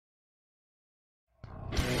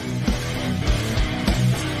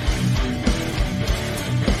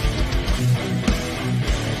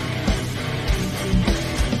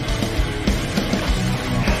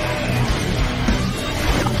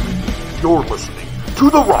You're listening to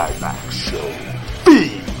The Ryback Show.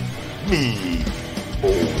 Feed me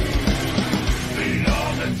more.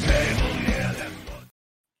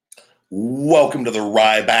 Welcome to The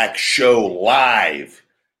Ryback Show live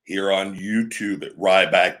here on YouTube at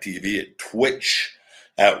Ryback TV, at Twitch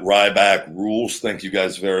at Ryback Rules. Thank you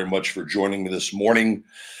guys very much for joining me this morning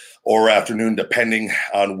or afternoon, depending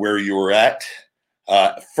on where you're at.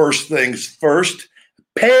 First things first,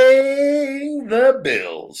 paying the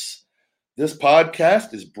bills. This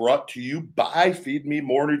podcast is brought to you by Feed Me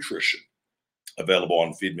More Nutrition, available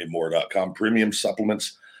on feedmemore.com. Premium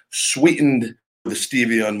supplements, sweetened with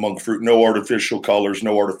stevia and monk fruit, no artificial colors,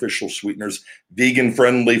 no artificial sweeteners,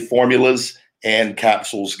 vegan-friendly formulas and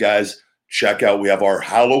capsules, guys. Check out, we have our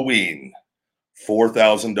Halloween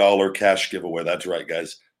 $4,000 cash giveaway. That's right,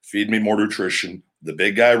 guys. Feed Me More Nutrition. The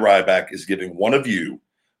big guy Ryback is giving one of you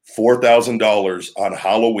 $4,000 on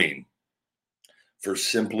Halloween for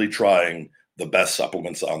simply trying the best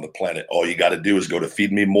supplements on the planet. All you got to do is go to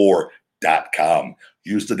feedmemore.com.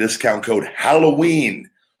 Use the discount code Halloween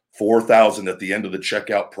 4,000 at the end of the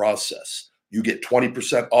checkout process. You get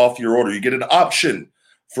 20% off your order. You get an option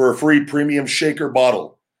for a free premium shaker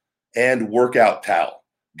bottle and workout towel,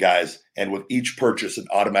 guys. And with each purchase, an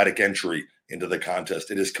automatic entry into the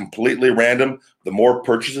contest. It is completely random. The more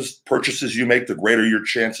purchases you make, the greater your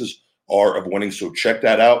chances are of winning. So check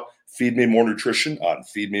that out. Feed Me More Nutrition on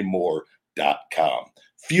feedmemore.com.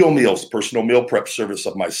 Fuel Meals, personal meal prep service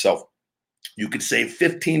of myself. You could save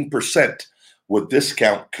 15% with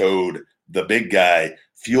discount code The Big Guy.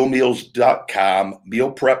 Fuelmeals.com.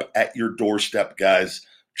 Meal prep at your doorstep, guys.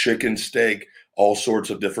 Chicken, steak, all sorts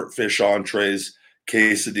of different fish entrees,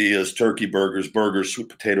 quesadillas, turkey burgers, sweet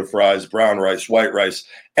potato fries, brown rice, white rice,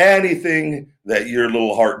 anything that your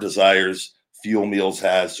little heart desires, Fuel Meals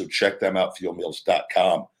has. So check them out,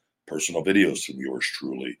 fuelmeals.com. Personal videos from yours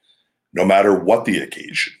truly, no matter what the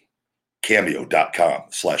occasion.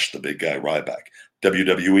 Cameo.com/The Big Guy Ryback.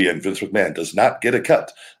 WWE and Vince McMahon does not get a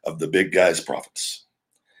cut of the big guy's profits.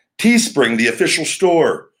 Teespring, the official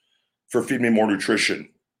store for Feed Me More Nutrition.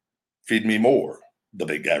 Feed Me More, The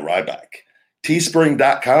Big Guy Ryback.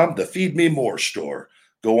 Teespring.com, the Feed Me More store.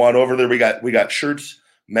 Go on over there. We got shirts,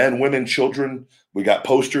 men, women, children. We got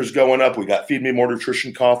posters going up. We got Feed Me More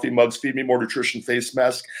Nutrition coffee mugs, Feed Me More Nutrition face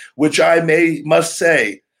mask, which I must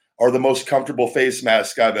say are the most comfortable face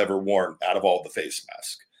mask I've ever worn out of all the face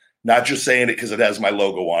masks. Not just saying it because it has my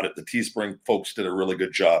logo on it. The Teespring folks did a really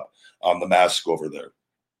good job on the mask over there.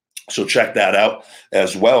 So check that out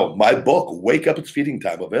as well. My book, Wake Up, It's Feeding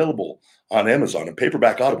Time, available on Amazon in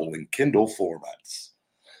paperback, Audible, and Kindle formats.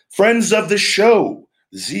 Friends of the show,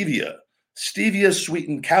 Zevia,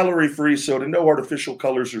 stevia-sweetened, calorie-free soda, no artificial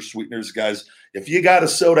colors or sweeteners, guys. If you got a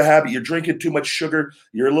soda habit, you're drinking too much sugar,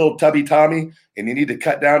 you're a little tubby Tommy, and you need to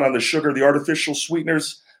cut down on the sugar, the artificial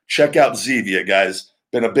sweeteners, check out Zevia, guys.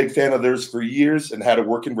 Been a big fan of theirs for years and had a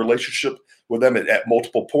working relationship with them at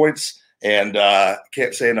multiple points, and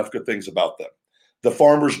can't say enough good things about them. The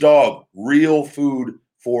Farmer's Dog, real food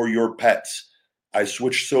for your pets. I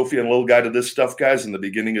switched Sophie and Little Guy to this stuff, guys, in the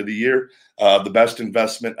beginning of the year. The best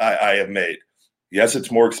investment I have made. Yes,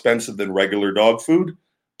 it's more expensive than regular dog food,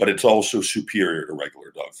 but it's also superior to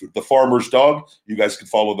regular dog food. The Farmer's Dog, you guys can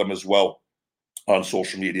follow them as well on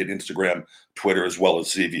social media, Instagram, Twitter, as well as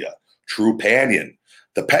Zevia. Trupanion,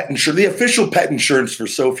 the pet insurance, the official pet insurance for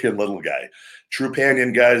Sophie and Little Guy.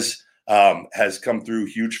 Trupanion, guys, has come through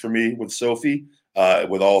huge for me with Sophie,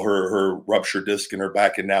 with all her ruptured disc in her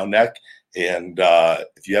back and now neck. And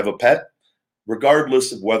if you have a pet,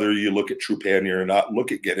 regardless of whether you look at Trupanion or not,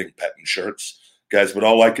 look at getting pet insurance, guys. But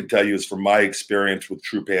all I can tell you is from my experience with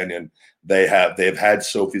Trupanion, they've had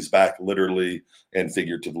Sophie's back literally and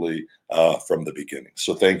figuratively from the beginning.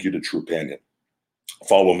 So thank you to Trupanion.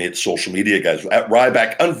 Follow me at social media, guys, at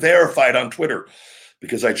Ryback Unverified on Twitter,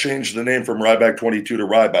 because I changed the name from Ryback22 to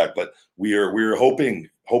Ryback. But we're hoping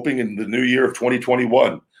in the new year of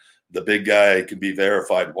 2021, the big guy can be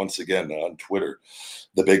verified once again on Twitter.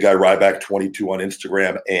 The big guy Ryback22 on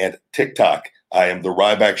Instagram and TikTok. I am the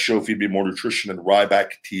Ryback Show, Feed Me More Nutrition, and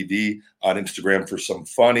Ryback TV on Instagram for some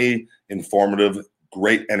funny, informative,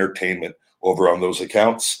 great entertainment over on those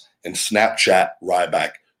accounts. And Snapchat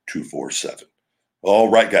Ryback247. All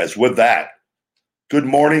right, guys, with that, good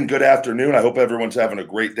morning, good afternoon. I hope everyone's having a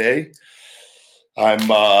great day. I'm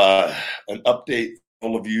an update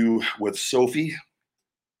all of you with Sophie.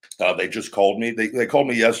 They just called me. They called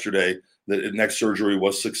me yesterday. The neck surgery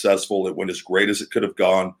was successful. It went as great as it could have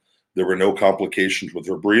gone. There were no complications with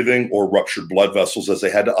her breathing or ruptured blood vessels as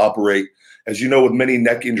they had to operate. As you know, with many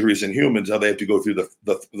neck injuries in humans, how they have to go through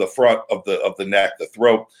the front of the neck, the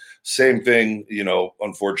throat. Same thing,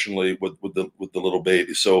 unfortunately with the little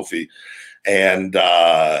baby Sophie, and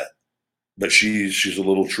but she's a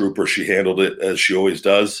little trooper. She handled it as she always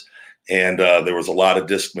does, and there was a lot of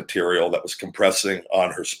disc material that was compressing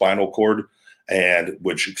on her spinal cord, and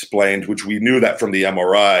which we knew that from the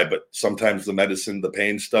MRI, but sometimes the medicine, the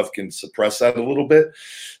pain stuff can suppress that a little bit.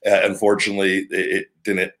 Unfortunately, it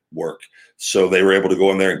didn't work. So they were able to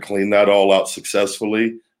go in there and clean that all out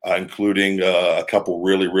successfully, including a couple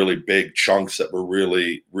really, really big chunks that were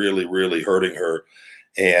really, really, really hurting her.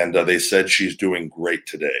 And they said she's doing great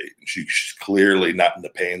today. She's clearly not in the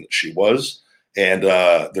pain that she was. And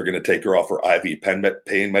they're going to take her off her IV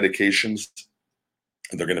pain medications.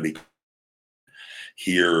 And they're going to be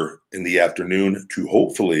here in the afternoon to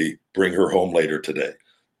hopefully bring her home later today.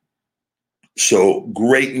 So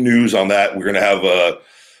great news on that. We're going to have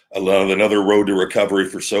another road to recovery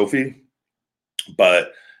for Sophie,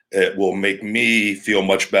 but it will make me feel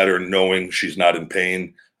much better knowing she's not in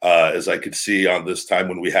pain, as I could see on this time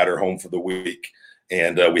when we had her home for the week,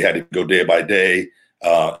 and we had to go day by day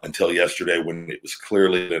until yesterday when it was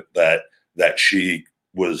clearly that she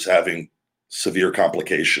was having severe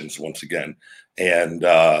complications once again. And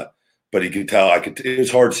but you can tell,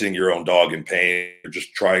 it's hard seeing your own dog in pain. You're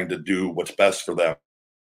just trying to do what's best for them,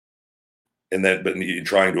 but you're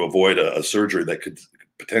trying to avoid a surgery that could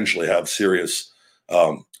potentially have serious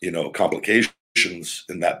complications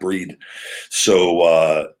in that breed.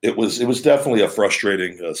 So it was definitely a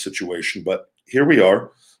frustrating situation, but here we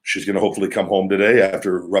are. She's going to hopefully come home today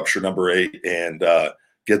after rupture number 8 and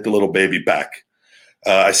get the little baby back.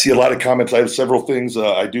 I see a lot of comments. I have several things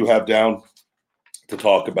I do have down to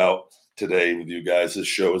talk about today with you guys. This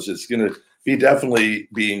show it's going to be definitely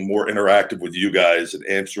being more interactive with you guys and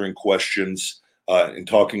answering questions and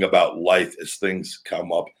talking about life as things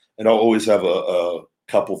come up. And I'll always have a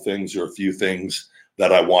couple things or a few things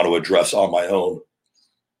that I want to address on my own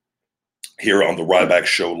here on the Ryback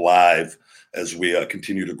Show live as we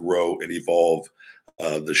continue to grow and evolve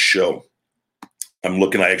the show.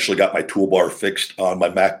 I actually got my toolbar fixed on my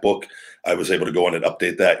MacBook. I was able to go in and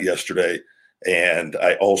update that yesterday. And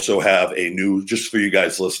I also have a new, just for you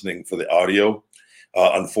guys listening for the audio,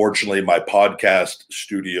 unfortunately, my podcast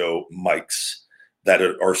studio mics that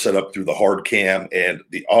are set up through the hard cam and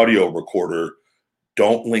the audio recorder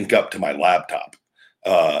don't link up to my laptop.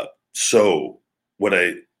 So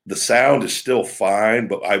the sound is still fine,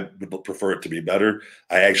 but I would prefer it to be better.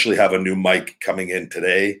 I actually have a new mic coming in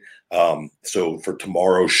today. So for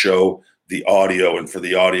tomorrow's show, the audio and for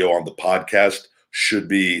the audio on the podcast should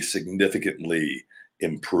be significantly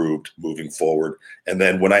improved moving forward. And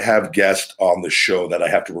then when I have guests on the show that I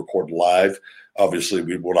have to record live, obviously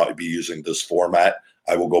we will not be using this format.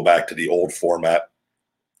 I will go back to the old format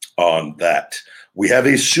on that. We have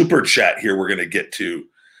a super chat here we're going to get to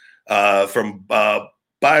from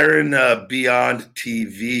Byron Beyond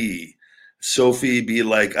TV. Sophie be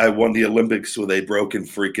like, I won the Olympics with a broken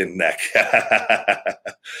freaking neck.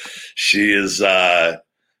 She is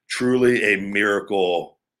truly a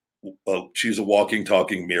miracle. She's a walking,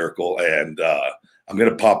 talking miracle. And I'm going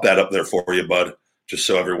to pop that up there for you, bud, just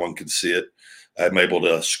so everyone can see it. I'm able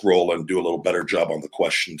to scroll and do a little better job on the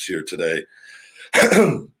questions here today.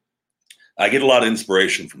 I get a lot of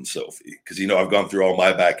inspiration from Sophie because, I've gone through all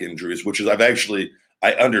my back injuries, which is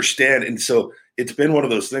I understand. And so it's been one of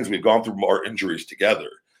those things. We've gone through more injuries together.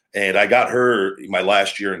 And I got her my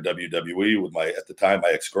last year in WWE with at the time, my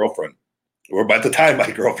ex-girlfriend. Or by the time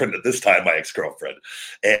my girlfriend, at this time, my ex-girlfriend.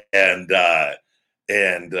 And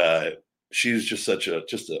she's just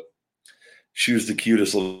she was the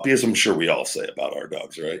cutest little, as I'm sure we all say about our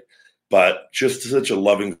dogs, right? But just such a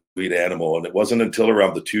loving, sweet animal. And it wasn't until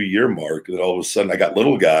around the 2-year mark that all of a sudden I got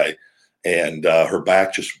little guy and her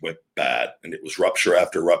back just went bad. And it was rupture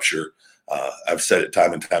after rupture. I've said it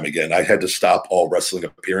time and time again. I had to stop all wrestling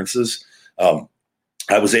appearances.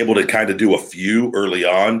 I was able to kind of do a few early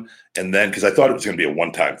on. And then, because I thought it was going to be a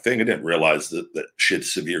one-time thing, I didn't realize that she had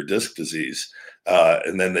severe disc disease.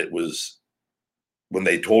 And then it was when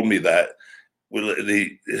they told me that,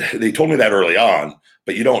 they told me that early on,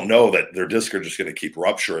 but you don't know that their discs are just going to keep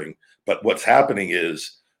rupturing. But what's happening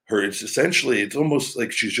is it's almost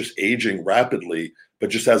like she's just aging rapidly, but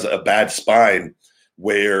just has a bad spine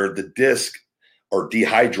where the disc are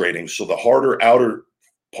dehydrating. So the harder outer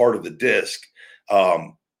part of the disc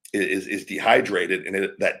is dehydrated, and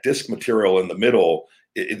that disc material in the middle,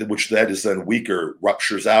 which that is then weaker,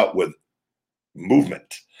 ruptures out with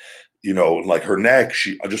movement. Like her neck,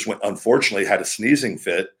 she just unfortunately had a sneezing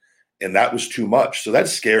fit, and that was too much. So that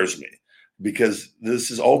scares me because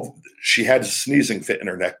she had a sneezing fit and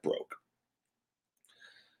her neck broke.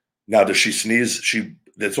 Now, does she sneeze?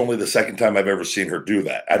 That's only the second time I've ever seen her do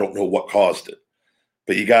that. I don't know what caused it,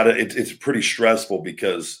 but you got to. It's pretty stressful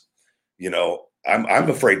because, I'm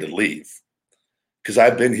afraid to leave because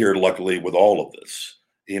I've been here luckily with all of this.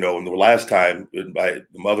 And the last time the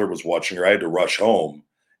mother was watching her, I had to rush home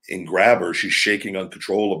and grab her. She's shaking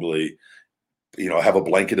uncontrollably. Have a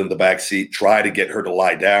blanket in the back seat, try to get her to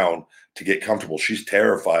lie down to get comfortable. She's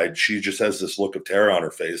terrified. She just has this look of terror on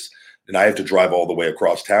her face. And I have to drive all the way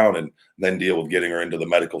across town and then deal with getting her into the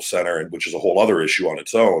medical center, and which is a whole other issue on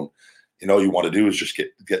its own. All you want to do is just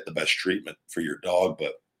get the best treatment for your dog.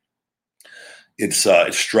 But it's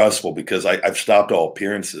stressful because I've stopped all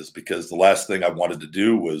appearances because the last thing I wanted to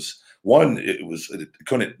do was there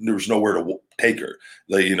was nowhere to take her.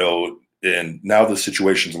 And now the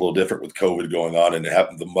situation's a little different with COVID going on, and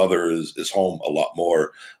the mother is home a lot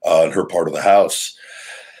more in her part of the house.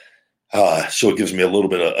 So it gives me a little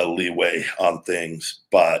bit of a leeway on things.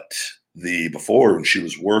 But before when she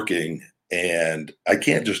was working, and I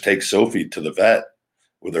can't just take Sophie to the vet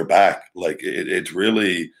with her back. Like it's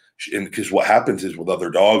really, because what happens is with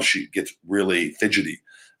other dogs, she gets really fidgety.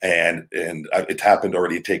 And it's happened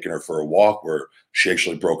already taking her for a walk where she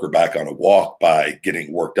actually broke her back on a walk by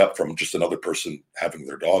getting worked up from just another person having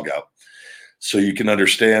their dog out. So you can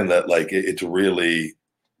understand that it's a really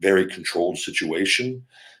very controlled situation.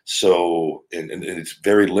 So, and it's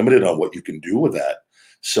very limited on what you can do with that.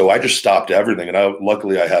 So I just stopped everything. And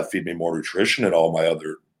luckily I have Feed Me More Nutrition and all my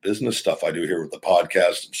other business stuff I do here with the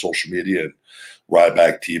podcast and social media and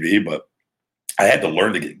Ryback TV. But I had to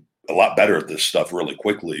learn to get a lot better at this stuff really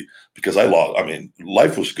quickly because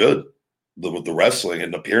life was good with the wrestling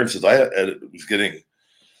and appearances. I was getting,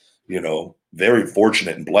 very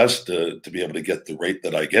fortunate and blessed to be able to get the rate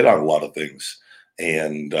that I get on a lot of things.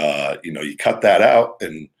 And, you cut that out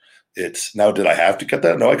and did I have to cut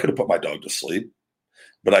that? No, I could have put my dog to sleep,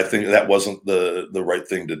 but I think that wasn't the right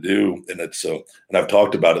thing to do. And and I've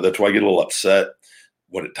talked about it. That's why I get a little upset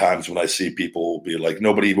at times when I see people be like,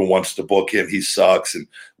 nobody even wants to book him. He sucks. And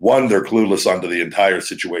one, they're clueless onto the entire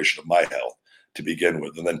situation of my health to begin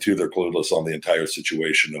with. And then two, they're clueless on the entire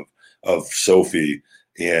situation of Sophie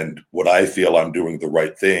and what I feel I'm doing the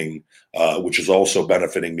right thing, which is also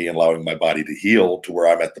benefiting me and allowing my body to heal to where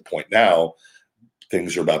I'm at the point now.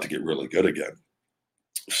 Things are about to get really good again.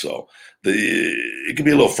 So it can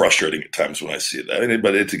be a little frustrating at times when I see that.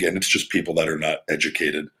 But it's just people that are not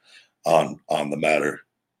educated on the matter.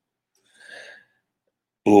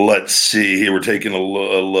 Let's see here. We're taking a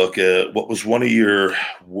look at what was one of your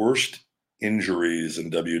worst injuries in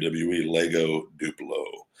WWE. Lego Duplo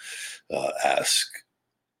ask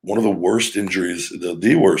one of the worst injuries,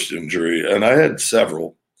 the worst injury, and I had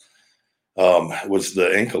several. Was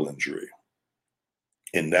the ankle injury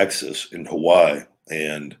in Nexus in Hawaii,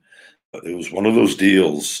 and it was one of those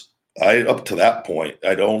deals. Up to that point,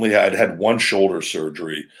 I'd had one shoulder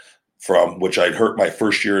surgery from which I'd hurt my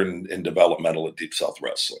first year in developmental at Deep South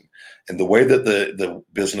Wrestling. And the way that the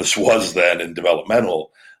business was then in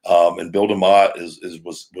developmental, and Bill DeMott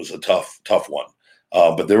was a tough one.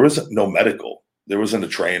 But there was no medical. There wasn't a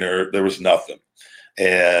trainer. There was nothing.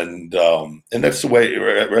 And that's the way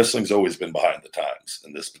wrestling's always been behind the times.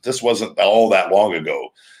 And this wasn't all that long ago.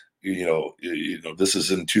 This is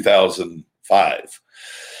in 2005.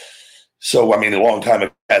 So, a long time,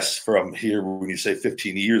 I guess, from here when you say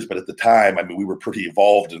 15 years, but at the time, we were pretty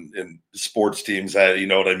evolved in sports teams.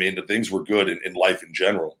 The things were good in life in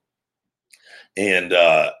general. And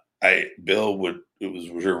Bill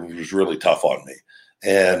was really tough on me.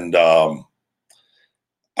 And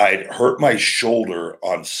I'd hurt my shoulder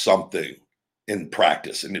on something in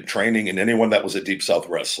practice and in training, and anyone that was at Deep South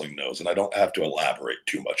Wrestling knows, and I don't have to elaborate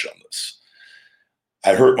too much on this.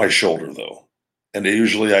 I hurt my shoulder, though. And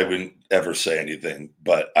usually I wouldn't ever say anything,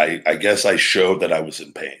 but I guess I showed that I was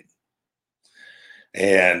in pain.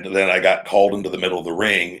 And then I got called into the middle of the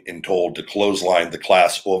ring and told to clothesline the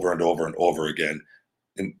class over and over and over again.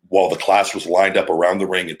 And while the class was lined up around the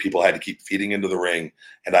ring and people had to keep feeding into the ring,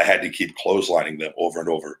 and I had to keep clotheslining them over and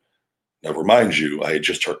over. Now, remind you, I had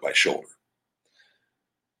just hurt my shoulder.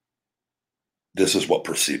 This is what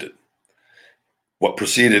proceeded.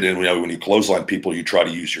 And when you clothesline people, you try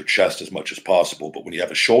to use your chest as much as possible. But when you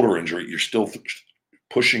have a shoulder injury, you're still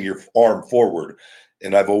pushing your arm forward.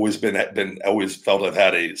 And I've always felt I've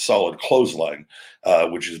had a solid clothesline,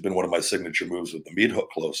 which has been one of my signature moves with the meat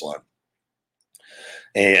hook clothesline.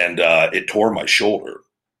 And it tore my shoulder,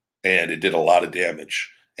 and it did a lot of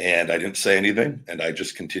damage. And I didn't say anything, and I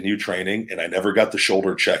just continued training. And I never got the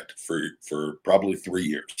shoulder checked for probably 3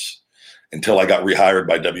 years. Until I got rehired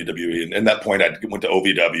by WWE. And at that point, I went to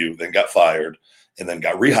OVW, then got fired, and then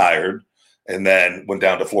got rehired, and then went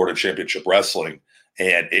down to Florida Championship Wrestling.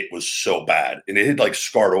 and it was so bad. And it had like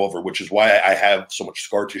scarred over, which is why I have so much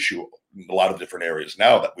scar tissue in a lot of different areas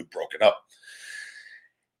now that we've broken up.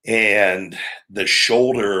 And the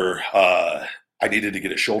shoulder, I needed to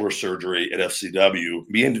get a shoulder surgery at FCW.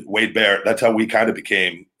 Me and Wade Barrett, that's how we kind of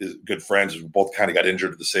became good friends. We both kind of got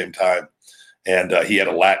injured at the same time. And he had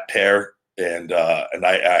a lat tear, and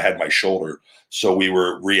I had my shoulder. So we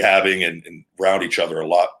were rehabbing and around each other a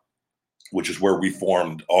lot, which is where we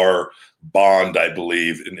formed our bond, I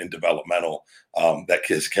believe, in developmental, that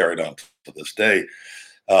has carried on to this day.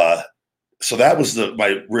 So that was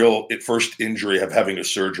my real first injury of having a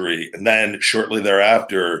surgery. And then shortly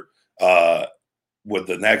thereafter, with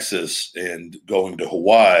the Nexus and going to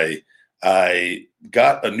Hawaii, I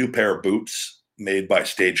got a new pair of boots made by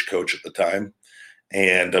Stagecoach at the time.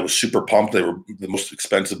 And I was super pumped. They were the most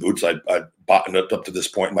expensive boots I'd bought up to this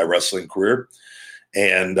point in my wrestling career.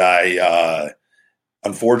 And I,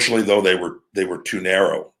 unfortunately, though, they were too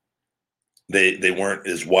narrow. They weren't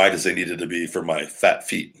as wide as they needed to be for my fat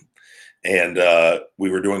feet. And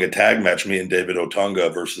we were doing a tag match, me and David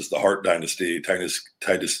Otunga versus the Hart Dynasty, Tyson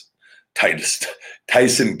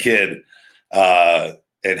Kidd,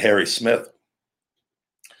 and Harry Smith,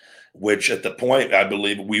 which at the point, I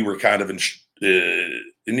believe we were kind of and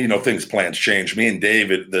plans change. Me and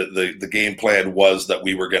David, the game plan was that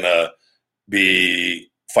we were going to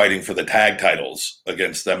be fighting for the tag titles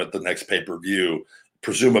against them at the next pay-per-view,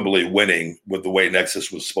 presumably winning with the way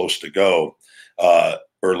Nexus was supposed to go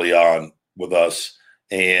early on with us.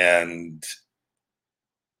 And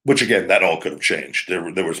which, again, that all could have changed.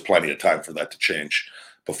 There was plenty of time for that to change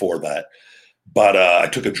before that. But I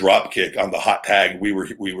took a drop kick on the hot tag. We were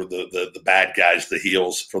the bad guys, the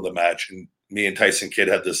heels for the match. And me and Tyson Kidd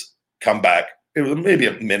had this comeback. It was maybe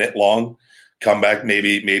a minute long comeback,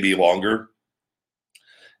 maybe longer.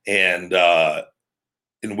 And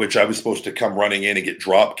in which I was supposed to come running in and get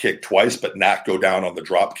drop kicked twice, but not go down on the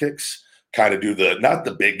drop kicks. Kind of do not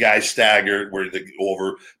the big guy stagger where they go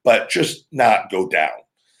over, but just not go down.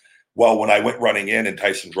 Well, when I went running in and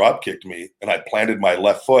Tyson drop kicked me and I planted my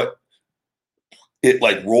left foot, it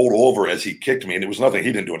like rolled over as he kicked me, and it was nothing.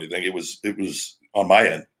 He didn't do anything. It was on my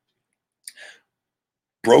end.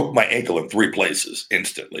 Broke my ankle in 3 places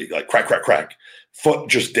instantly, like crack, crack, crack. Foot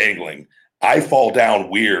just dangling. I fall down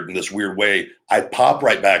weird in this weird way. I pop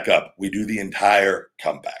right back up. We do the entire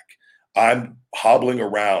comeback. I'm hobbling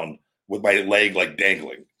around with my leg like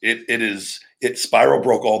dangling. It spiral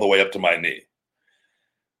broke all the way up to my knee.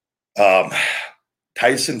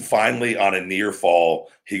 Tyson finally, on a near fall,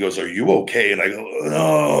 he goes, "Are you okay?" And I go,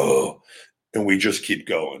 "No." And we just keep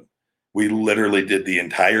going. We literally did the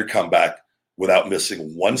entire comeback without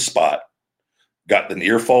missing one spot. Got the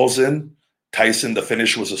near falls in. Tyson, the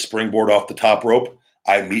finish was a springboard off the top rope.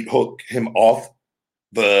 I meat hook him off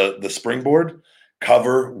the springboard.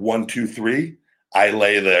 Cover 1, 2, 3. I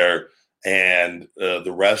lay there, and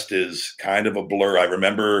the rest is kind of a blur. I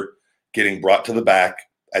remember getting brought to the back.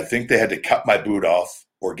 I think they had to cut my boot off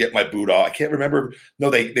or get my boot off. I can't remember. No,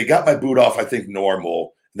 they got my boot off, I think,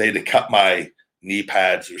 normal. They had to cut my knee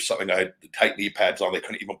pads or something. I had the tight knee pads on. They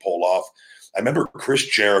couldn't even pull off. I remember Chris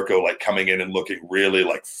Jericho like coming in and looking really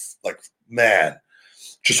like man,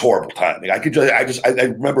 just horrible timing. I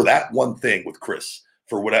remember that one thing with Chris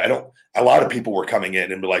for what a lot of people were coming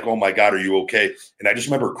in and be like, "Oh my God, are you okay?" And I just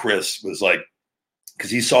remember Chris was like,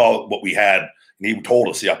 because he saw what we had and he told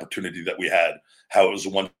us the opportunity that we had, how it was a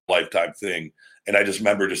one lifetime thing. And I just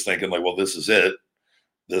remember just thinking like, well, this is it.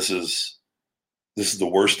 This is the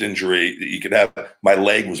worst injury that you could have. My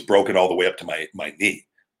leg was broken all the way up to my knee,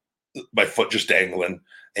 my foot just dangling.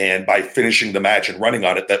 And by finishing the match and running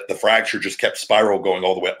on it, that the fracture just kept spiral going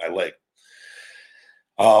all the way up my leg.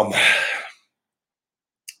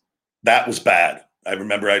 That was bad. I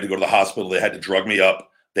remember I had to go to the hospital. They had to drug me up.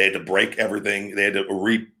 They had to break everything. They had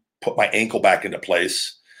to put my ankle back into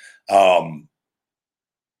place.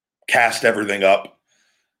 Cast everything up,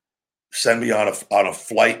 send me on a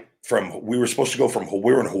flight we were supposed to go from,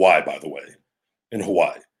 we were in Hawaii, by the way, in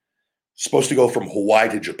Hawaii. Supposed to go from Hawaii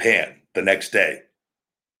to Japan the next day.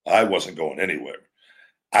 I wasn't going anywhere.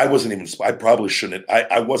 I probably shouldn't,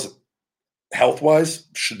 I wasn't, health-wise,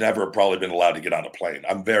 should never have probably been allowed to get on a plane.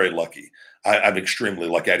 I'm very lucky. I'm extremely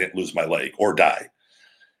lucky I didn't lose my leg or die.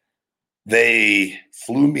 They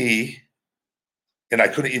flew me, and I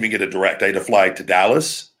couldn't even get a direct. I had to fly to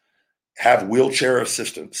Dallas, have wheelchair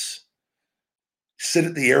assistance, sit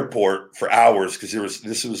at the airport for hours because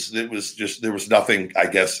there was nothing, I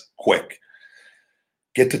guess, quick.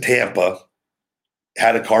 Get to Tampa,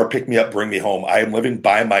 had a car pick me up, bring me home. I am living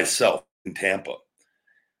by myself in Tampa.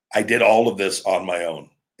 I did all of this on my own.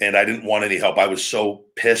 and I didn't want any help. I was so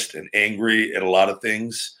pissed and angry at a lot of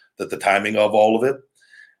things, that the timing of all of it.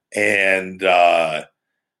 And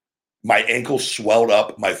my ankle swelled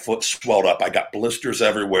up, my foot swelled up. I got blisters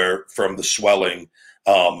everywhere from the swelling.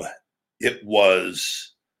 It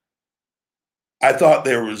was, I thought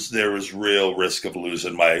there was real risk of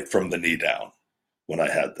losing from the knee down when I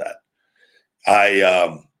had that.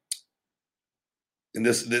 And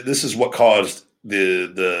this is what caused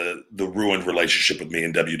the ruined relationship with me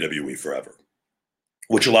in WWE forever,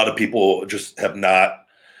 which a lot of people just have not,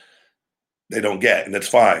 they don't get, and it's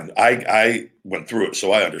fine. I went through it,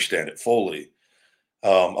 so I understand it fully. A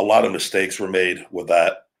lot of mistakes were made with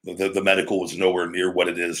that. The medical was nowhere near what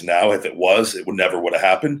it is now. If it was, it would never would have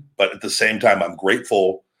happened. But at the same time, I'm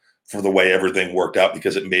grateful for the way everything worked out,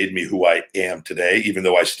 because it made me who I am today, even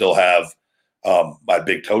though I still have my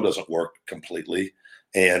big toe doesn't work completely,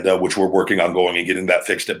 and which we're working on going and getting that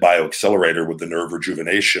fixed at BioAccelerator with the nerve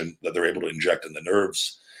rejuvenation that they're able to inject in the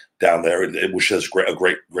nerves down there, which has a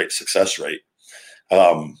great success rate.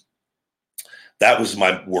 That was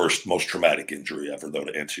my worst, most traumatic injury ever, though,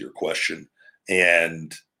 to answer your question.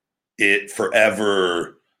 And it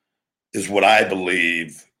forever is what I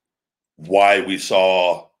believe why we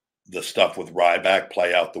saw the stuff with Ryback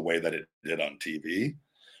play out the way that it did on TV,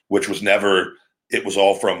 which was never, it was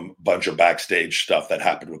all from a bunch of backstage stuff that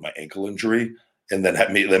happened with my ankle injury. And then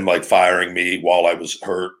them like firing me while I was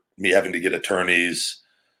hurt, me having to get attorneys,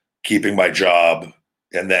 keeping my job,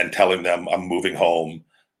 and then telling them I'm moving home.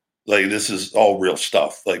 Like, this is all real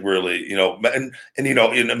stuff. Like, really, and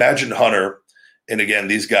imagine Hunter. And again,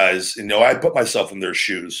 these guys, I put myself in their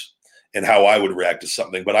shoes and how I would react to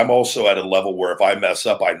something, but I'm also at a level where if I mess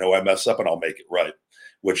up, I know I mess up and I'll make it right,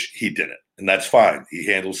 which he didn't. And that's fine. He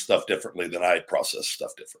handles stuff differently than I process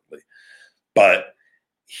stuff differently. But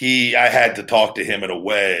I had to talk to him in a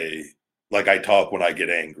way like I talk when I get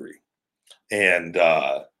angry. And,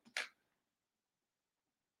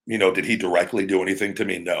 did he directly do anything to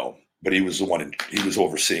me? No, but he was the one, he was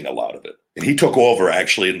overseeing a lot of it. And he took over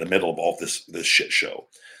actually in the middle of all this shit show.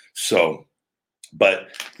 So, but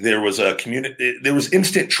there was there was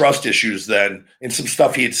instant trust issues then, and some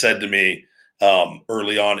stuff he had said to me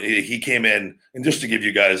early on. He came in, and just to give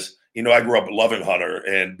you guys, I grew up loving Hunter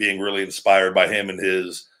and being really inspired by him and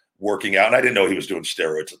his working out. And I didn't know he was doing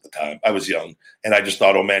steroids at the time. I was young, and I just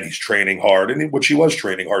thought, oh man, he's training hard, and which he was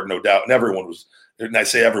training hard, no doubt. And everyone was, and I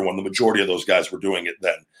say everyone, the majority of those guys were doing it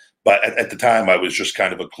then. But at the time, I was just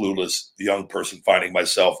kind of a clueless young person finding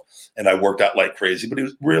myself, and I worked out like crazy. But it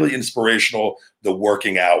was really inspirational, the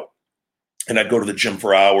working out. And I'd go to the gym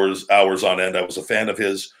for hours on end. I was a fan of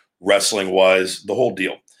his wrestling-wise, the whole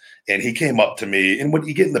deal. And he came up to me, and when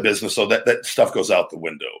you get in the business, so that stuff goes out the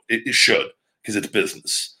window. It should, because it's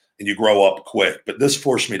business, and you grow up quick. But this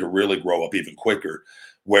forced me to really grow up even quicker,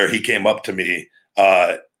 where he came up to me,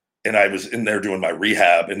 and I was in there doing my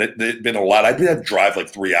rehab, and it'd been a lot. I'd have to drive like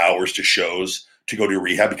 3 hours to shows to go to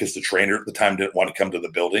rehab because the trainer at the time didn't want to come to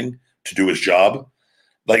the building to do his job.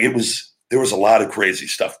 Like, there was a lot of crazy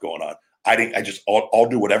stuff going on. I'll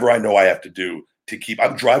do whatever I know I have to do to keep.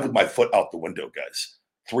 I'm driving with my foot out the window, guys.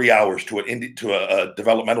 3 hours to a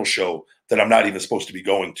developmental show that I'm not even supposed to be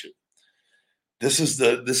going to. This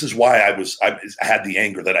is why I had the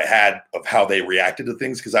anger that I had of how they reacted to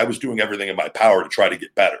things, because I was doing everything in my power to try to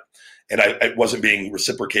get better, and I wasn't being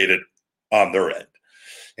reciprocated on their end.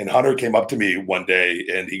 And Hunter came up to me one day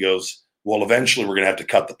and he goes, "Well, eventually we're gonna have to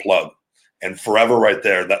cut the plug." And forever, right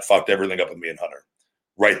there, that fucked everything up with me and Hunter.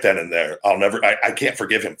 Right then and there, I can't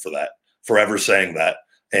forgive him for that, forever saying that,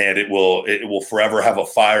 and it will forever have a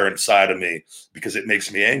fire inside of me, because it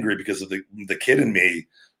makes me angry because of the kid in me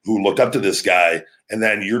who looked up to this guy, and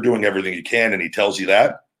then you're doing everything you can, and he tells you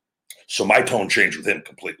that. So my tone changed with him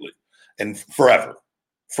completely, and forever.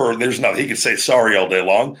 There's nothing, he could say sorry all day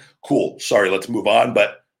long. Cool, sorry, let's move on,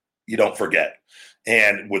 but you don't forget.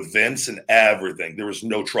 And with Vince and everything, there was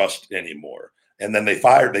no trust anymore. And then they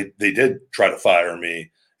did try to fire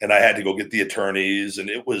me, and I had to go get the attorneys, and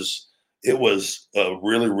it was a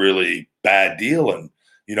really, really bad deal. And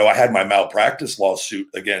I had my malpractice lawsuit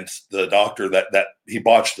against the doctor that he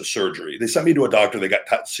botched the surgery. They sent me to a doctor that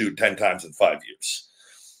got sued 10 times in 5 years.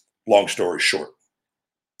 Long story short.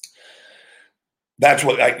 That's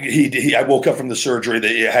what I woke up from the surgery.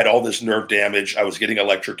 They had all this nerve damage. I was getting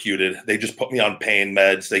electrocuted. They just put me on pain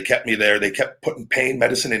meds. They kept me there. They kept putting pain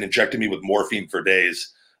medicine and injecting me with morphine for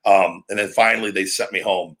days. And then finally they sent me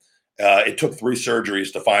home. It took 3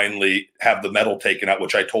 surgeries to finally have the metal taken out,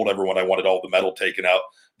 which I told everyone I wanted all the metal taken out.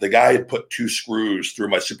 The guy had put 2 screws through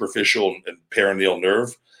my superficial and perineal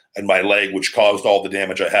nerve and my leg, which caused all the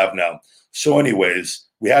damage I have now. So anyways,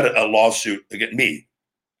 we had a lawsuit against me.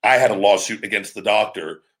 I had a lawsuit against the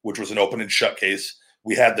doctor, which was an open and shut case.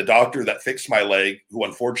 We had the doctor that fixed my leg, who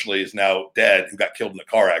unfortunately is now dead, who got killed in a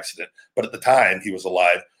car accident. But at the time, he was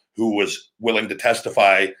alive, who was willing to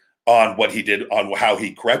testify on what he did, on how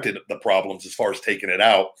he corrected the problems as far as taking it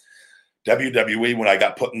out. WWE, when I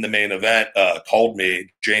got put in the main event, called me,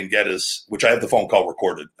 Jane Geddes, which I have the phone call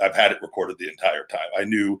recorded. I've had it recorded the entire time. I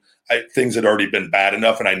knew things had already been bad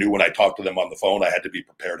enough, and I knew when I talked to them on the phone, I had to be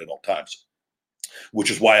prepared at all times,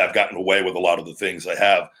 which is why I've gotten away with a lot of the things I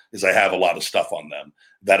have, is I have a lot of stuff on them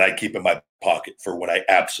that I keep in my pocket for when I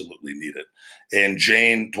absolutely need it. And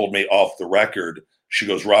Jane told me off the record, she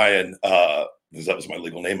goes, Ryan, because that was my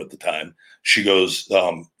legal name at the time. She goes,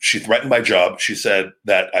 she threatened my job. She said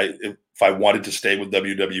that if I wanted to stay with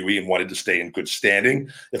WWE and wanted to stay in good standing,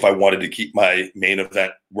 if I wanted to keep my main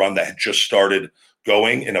event run that had just started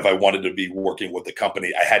going, and if I wanted to be working with the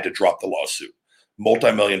company, I had to drop the lawsuit,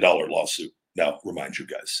 multi-million-dollar lawsuit. Now, remind you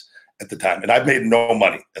guys at the time, and I've made no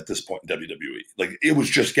money at this point in WWE. Like, it was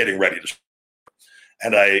just getting ready to.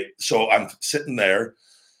 And so I'm sitting there,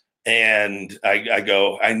 and I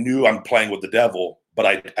go, I knew I'm playing with the devil, but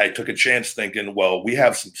I took a chance thinking, well, we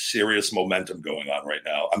have some serious momentum going on right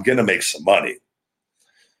now. I'm going to make some money.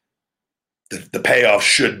 The payoff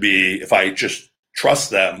should be, if I just trust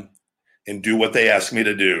them and do what they ask me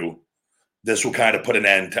to do, this will kind of put an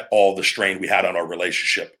end to all the strain we had on our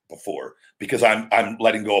relationship before, because I'm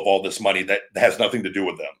letting go of all this money that has nothing to do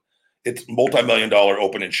with them. It's multi-million-dollar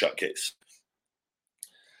open and shut case.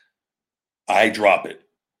 I drop it.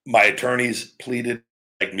 My attorneys pleaded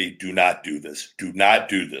like me, do not do this. Do not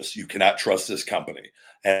do this. You cannot trust this company.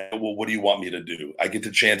 And well, what do you want me to do? I get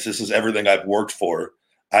the chance. This is everything I've worked for.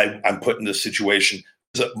 I'm put in this situation.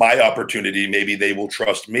 This is my opportunity. Maybe they will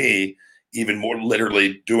trust me even more,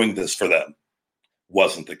 literally doing this for them.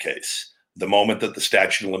 Wasn't the case. The moment that the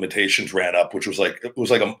statute of limitations ran up, which was like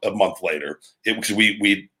a month later, it was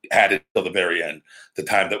we had it till the very end, the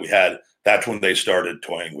time that we had, that's when they started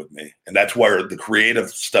toying with me. And that's where the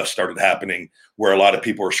creative stuff started happening, where a lot of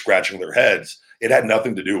people are scratching their heads. It had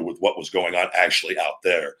nothing to do with what was going on actually out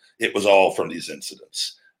there. It was all from these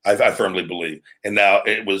incidents. I firmly believe. And now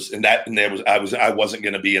it was, and there was, I wasn't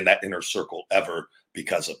going to be in that inner circle ever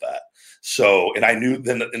because of that. So, and I knew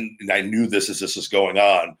then, and I knew this is going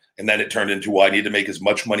on. And then it turned into, well, I need to make as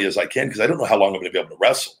much money as I can, because I don't know how long I'm going to be able to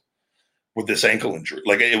wrestle with this ankle injury.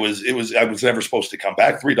 Like I was never supposed to come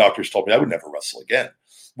back. 3 doctors told me I would never wrestle again,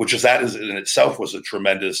 which is in itself was a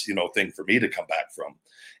tremendous, thing for me to come back from.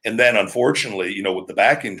 And then unfortunately, with the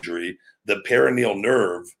back injury, the perineal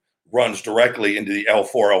nerve runs directly into the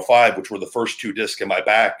L4, L5, which were the first 2 discs in my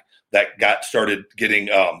back that started getting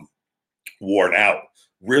worn out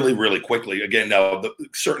really, really quickly. Again, now the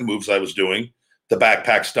certain moves I was doing, the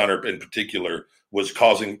backpack stunner in particular, was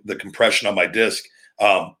causing the compression on my disc.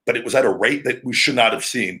 But it was at a rate that we should not have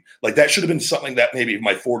seen. Like that should have been something that maybe in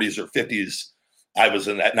my 40s or 50s, I was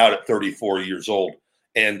in that, not at 34 years old.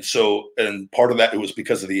 And part of that, it was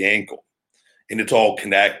because of the ankle, and it's all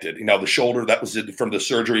connected. The shoulder, that was it from the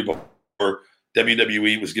surgery before.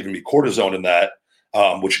 WWE was giving me cortisone in that,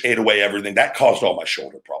 which ate away everything. That caused all my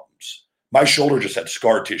shoulder problems. My shoulder just had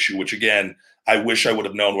scar tissue, which again, I wish I would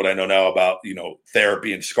have known what I know now about,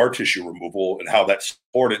 therapy and scar tissue removal and how that's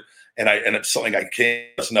supported. And it's something I can't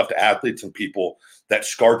stress enough to athletes and people, that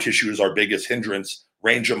scar tissue is our biggest hindrance.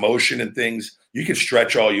 Range of motion and things, you can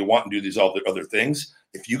stretch all you want and do these other things.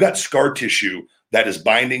 If you got scar tissue that is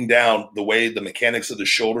binding down the way the mechanics of the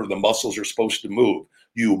shoulder, the muscles are supposed to move,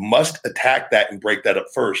 you must attack that and break that up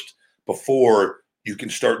first before you can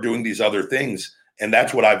start doing these other things. And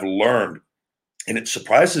that's what I've learned. And it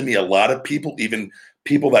surprises me, a lot of people, even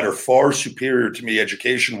people that are far superior to me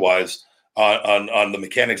education-wise on the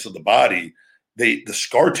mechanics of the body, the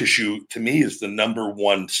scar tissue to me is the number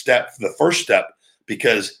one step, the first step,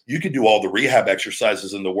 because you can do all the rehab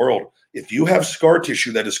exercises in the world. If you have scar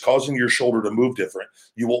tissue that is causing your shoulder to move different,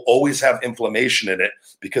 you will always have inflammation in it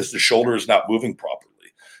because the shoulder is not moving properly.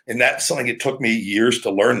 And that's something, it took me years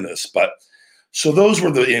to learn this. But so those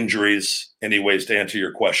were the injuries, anyways, to answer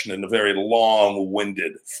your question in a very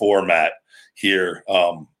long-winded format here.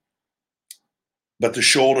 But the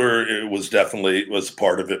shoulder, it was definitely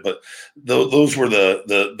part of it. But those were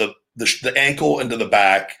the ankle into the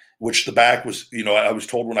back, which the back was, I was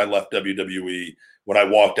told when I left WWE, when I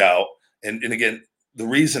walked out. And again, the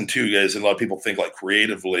reason too, guys, and a lot of people think like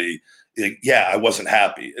creatively, I wasn't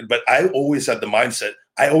happy. But I always had the mindset,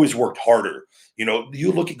 I always worked harder.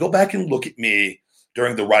 Go back and look at me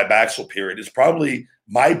during the Ryback Show period. It's probably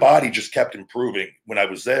my body just kept improving when I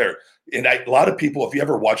was there. And a lot of people, if you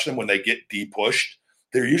ever watch them when they get de-pushed,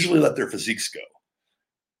 they usually let their physiques go.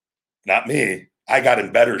 Not me. I got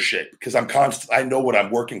in better shape because I know what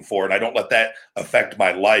I'm working for, and I don't let that affect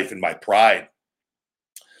my life and my pride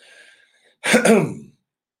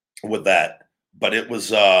with that. But it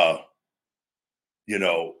was, you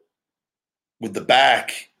know, with the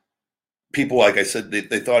back, people, like I said,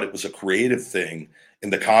 they thought it was a creative thing in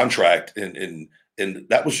the contract, and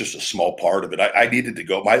that was just a small part of it. I needed to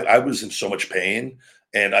go. I was in so much pain,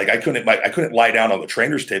 and like I couldn't lie down on the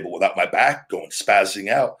trainer's table without my back going spazzing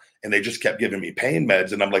out. And they just kept giving me pain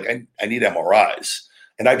meds, and I'm like, I need MRIs.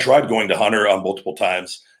 And I tried going to Hunter on multiple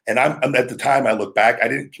times, and I'm at the time I look back, I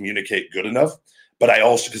didn't communicate good enough. But I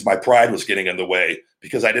also, because my pride was getting in the way,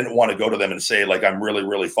 because I didn't want to go to them and say, like, I'm really,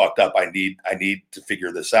 really fucked up. I need to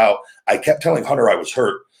figure this out. I kept telling Hunter I was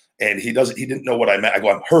hurt, and he didn't know what I meant. I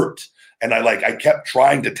go, I'm hurt. And I kept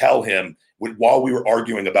trying to tell him while we were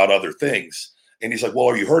arguing about other things. And he's like, well,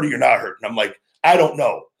 are you hurt or you're not hurt? And I'm like, I don't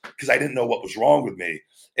know, because I didn't know what was wrong with me.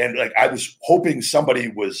 And like, I was hoping somebody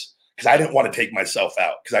was, because I didn't want to take myself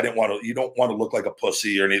out, because I didn't want to, you don't want to look like a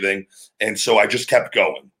pussy or anything. And so I just kept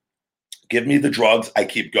going. Give me the drugs, I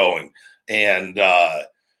keep going. And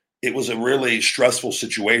it was a really stressful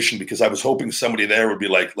situation, because I was hoping somebody there would be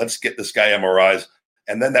like, let's get this guy MRIs.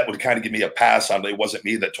 And then that would kind of give me a pass on it wasn't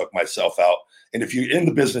me that took myself out. And if you're in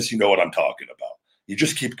the business, you know what I'm talking about. You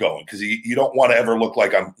just keep going, because you don't want to ever look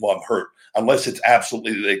like I'm hurt, unless it's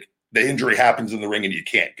absolutely like the injury happens in the ring and you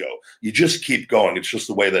can't go. You just keep going. It's just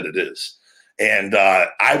the way that it is. And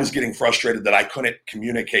I was getting frustrated that I couldn't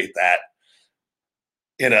communicate that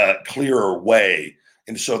in a clearer way.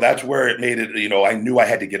 And so that's where it made it, I knew I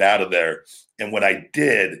had to get out of there. And when I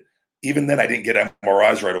did, even then I didn't get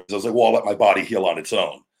MRIs right away. I was like, well, I'll let my body heal on its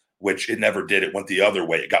own, which it never did. It went the other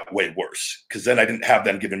way. It got way worse, because then I didn't have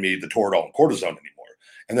them giving me the Toradol and cortisone anymore.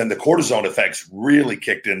 And then the cortisone effects really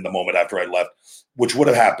kicked in the moment after I left, which would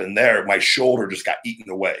have happened there. My shoulder just got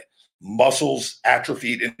eaten away. Muscles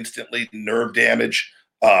atrophied instantly, nerve damage.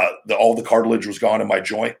 All the cartilage was gone in my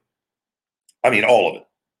joint. I mean, all of it.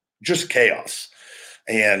 Just chaos.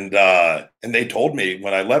 And they told me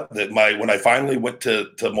when I left that when I finally went to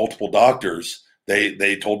multiple doctors,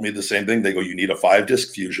 they told me the same thing. They go, you need a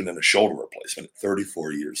 5-disc fusion and a shoulder replacement at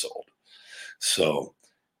 34 years old. So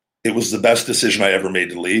it was the best decision I ever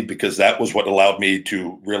made to leave, because that was what allowed me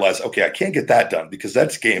to realize, okay, I can't get that done, because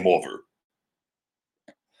that's game over.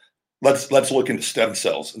 Let's look into stem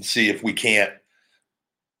cells and see if we can't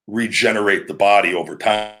regenerate the body over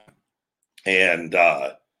time. And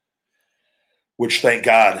which, thank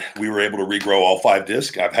God, we were able to regrow all 5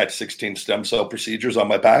 discs. I've had 16 stem cell procedures on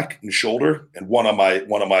my back and shoulder, and one of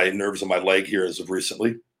my nerves in my leg here as of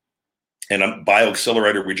recently. And I'm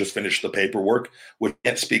BioAccelerator. We just finished the paperwork. We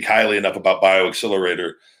can't speak highly enough about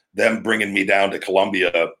BioAccelerator. Them bringing me down to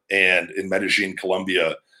Colombia, and in Medellin,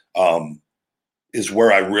 Colombia, is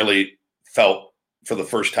where I really felt for the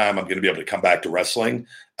first time I'm going to be able to come back to wrestling,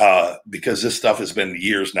 because this stuff has been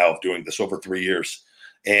years now of doing this, over 3 years.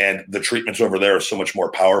 And the treatments over there are so much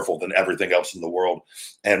more powerful than everything else in the world.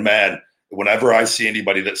 And man, whenever I see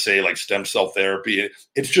anybody that say like stem cell therapy,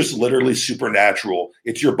 it's just literally supernatural.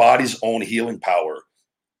 It's your body's own healing power,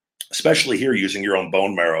 especially here using your own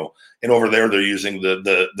bone marrow. And over there, they're using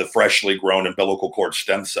the freshly grown umbilical cord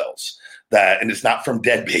stem cells and it's not from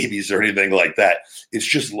dead babies or anything like that. It's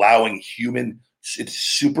just allowing it's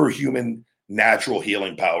superhuman natural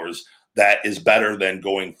healing powers that is better than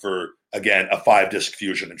going for, again, a 5-disc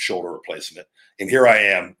fusion and shoulder replacement. And here I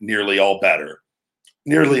am, nearly all better.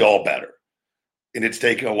 And it's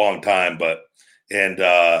taken a long time, and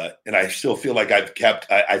I still feel like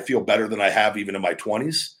I feel better than I have even in my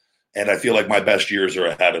 20s. And I feel like my best years are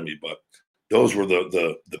ahead of me, but those were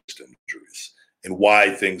the injuries, and why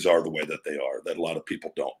things are the way that they are, that a lot of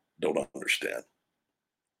people don't understand.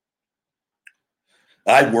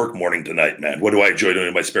 I work morning to night, man. What do I enjoy doing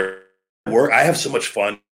in my spare work? I have so much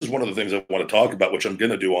fun. This is one of the things I want to talk about, which I'm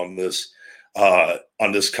going to do on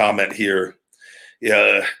this comment here.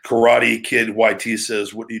 Yeah, Karate Kid YT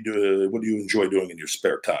says, "What do you do? What do you enjoy doing in your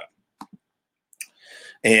spare time?"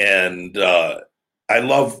 And I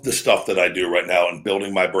love the stuff that I do right now, and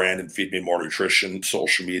building my brand and Feed Me More Nutrition,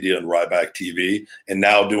 social media, and Ryback TV, and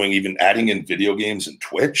now adding in video games and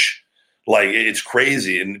Twitch. Like, it's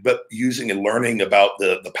crazy, but using and learning about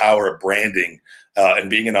the power of branding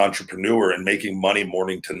and being an entrepreneur and making money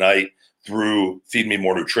morning to night through Feed Me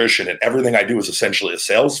More Nutrition. And everything I do is essentially a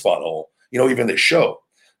sales funnel. Even this show,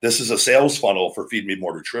 this is a sales funnel for Feed Me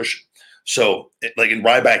More Nutrition. So like in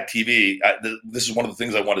Ryback TV, this is one of the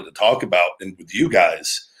things I wanted to talk about and with you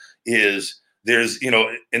guys is there's,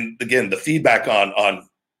 and again, the feedback on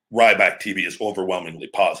Ryback TV is overwhelmingly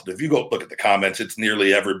positive. If you go look at the comments, it's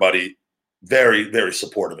nearly everybody very, very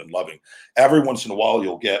supportive and loving. Every once in a while,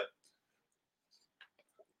 you'll get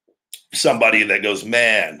somebody that goes,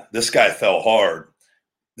 man, this guy fell hard.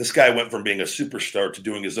 This guy went from being a superstar to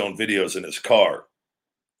doing his own videos in his car.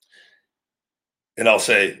 And I'll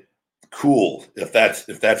say, cool, if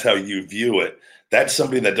that's how you view it. That's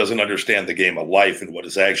somebody that doesn't understand the game of life and what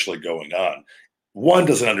is actually going on. One,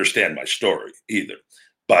 doesn't understand my story either,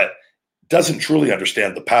 but doesn't truly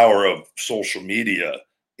understand the power of social media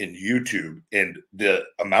and YouTube and the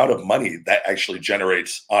amount of money that actually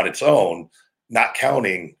generates on its own, not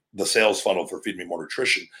counting the sales funnel for Feed Me More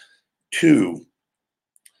Nutrition. Two,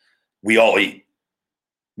 we all eat.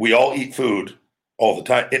 We all eat food all the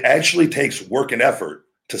time. It actually takes work and effort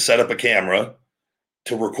to set up a camera,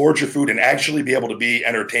 to record your food and actually be able to be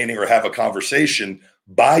entertaining or have a conversation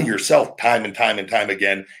by yourself time and time and time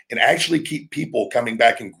again, and actually keep people coming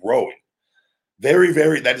back and growing. Very,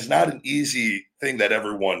 very, that is not an easy thing that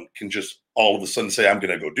everyone can just all of a sudden say, I'm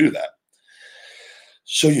going to go do that.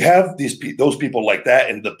 So you have those people like that.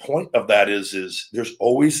 And the point of that is there's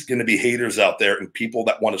always going to be haters out there and people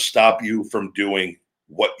that want to stop you from doing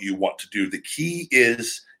what you want to do. The key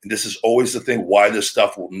is, and this is always the thing, why this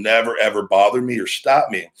stuff will never, ever bother me or stop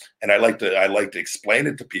me. And I like to explain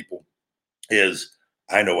it to people is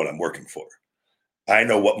I know what I'm working for. I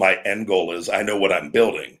know what my end goal is. I know what I'm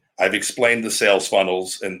building. I've explained the sales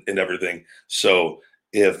funnels and everything. So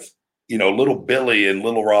if, little Billy in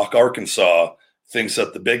Little Rock, Arkansas thinks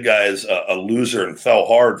that the big guy is a loser and fell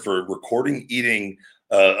hard for recording eating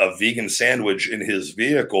a vegan sandwich in his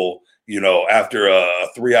vehicle, after a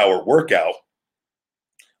 3-hour workout,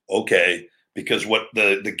 okay, because what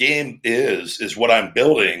the game is what I'm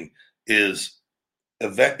building is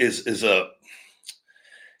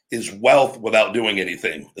wealth without doing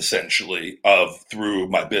anything, essentially, through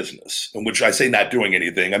my business, in which I say not doing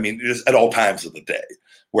anything. I mean, just at all times of the day.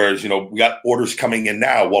 Whereas, we got orders coming in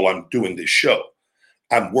now while I'm doing this show.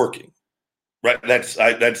 I'm working, right? That's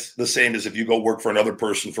the same as if you go work for another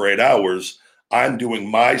person for 8 hours. I'm doing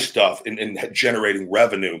my stuff and generating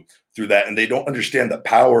revenue through that. And they don't understand the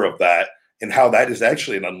power of that and how that is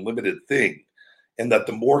actually an unlimited thing. And that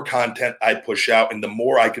the more content I push out and the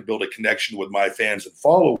more I could build a connection with my fans and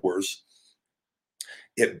followers,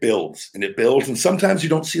 it builds and it builds. And sometimes you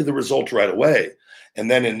don't see the result right away. And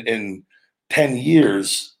then in 10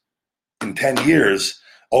 years,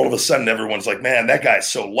 all of a sudden everyone's like, man, that guy's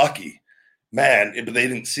so lucky. Man, but they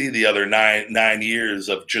didn't see the other nine years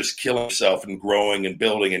of just killing yourself and growing and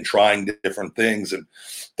building and trying different things. And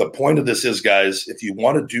the point of this is, guys, if you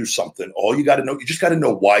want to do something, all you got to know, you just got to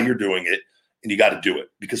know why you're doing it, and you got to do it,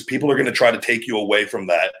 because people are going to try to take you away from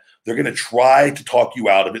that. They're going to try to talk you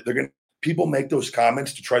out of it. People make those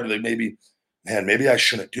comments to try to maybe I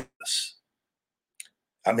shouldn't do this.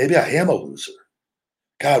 Maybe I am a loser.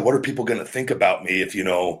 God, what are people going to think about me if,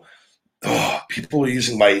 people are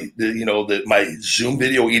using my Zoom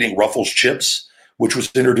video eating Ruffles chips, which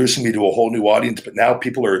was introducing me to a whole new audience. But now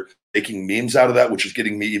people are making memes out of that, which is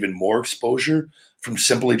getting me even more exposure from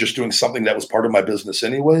simply just doing something that was part of my business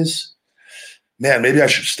anyways. Man, maybe I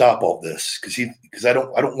should stop all this because I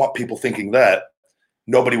don't want people thinking that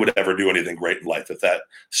nobody would ever do anything great in life at that.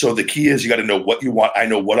 So the key is you got to know what you want. I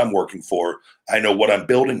know what I'm working for. I know what I'm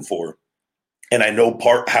building for. And I know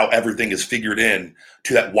how everything is figured in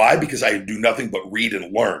to that. Why? Because I do nothing but read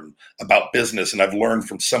and learn about business. And I've learned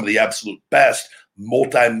from some of the absolute best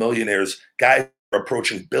multimillionaires, guys who are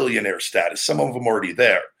approaching billionaire status. Some of them already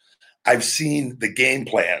there. I've seen the game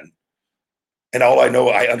plan. And all I know,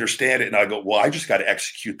 I understand it. And I go, well, I just got to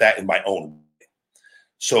execute that in my own way.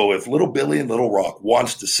 So if little Billy in Little Rock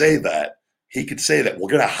wants to say that, he could say that. We're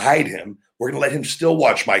going to hide him. We're going to let him still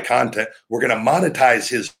watch my content. We're going to monetize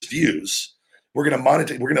his views. We're going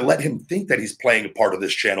to let him think that he's playing a part of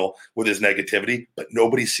this channel with his negativity, but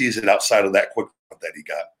nobody sees it outside of that quick that he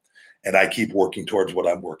got. And I keep working towards what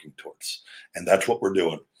I'm working towards. And that's what we're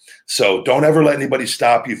doing. So don't ever let anybody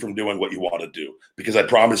stop you from doing what you want to do, because I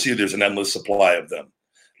promise you there's an endless supply of them.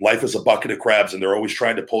 Life is a bucket of crabs, and they're always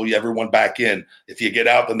trying to pull everyone back in. If you get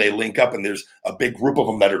out, then they link up, and there's a big group of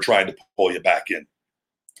them that are trying to pull you back in.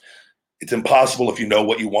 It's impossible if you know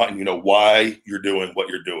what you want and you know why you're doing what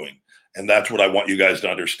you're doing. And that's what I want you guys to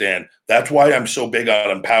understand. That's why I'm so big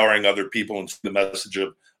on empowering other people and the message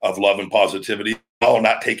of love and positivity, while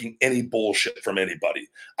not taking any bullshit from anybody.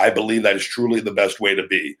 I believe that is truly the best way to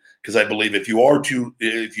be, because I believe if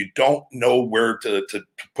you don't know where to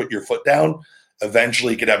put your foot down,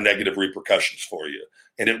 eventually it could have negative repercussions for you.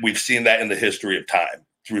 And we've seen that in the history of time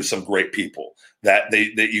through some great people, that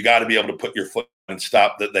you got to be able to put your foot and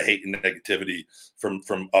stop the hate and negativity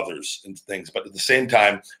from others and things. But at the same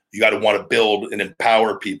time, you got to want to build and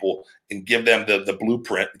empower people and give them the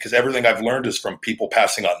blueprint, because everything I've learned is from people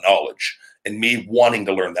passing on knowledge and me wanting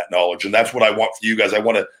to learn that knowledge. And that's what I want for you guys. I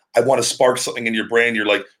want to spark something in your brain. You're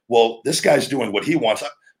like, well, this guy's doing what he wants.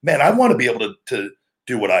 Man, I want to be able to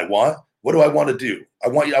do what I want. What do I want to do? I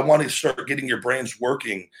want to start getting your brains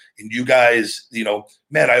working. And you guys,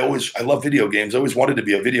 man, I love video games. I always wanted to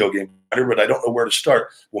be a video game writer, but I don't know where to start.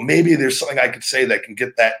 Well, maybe there's something I could say that can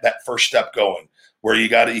get that first step going, where you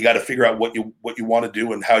got to figure out what you want to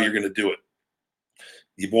do and how you're going to do it.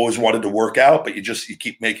 You've always wanted to work out, but you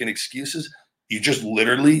keep making excuses. You just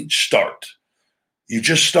literally start. You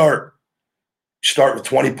just start. You start with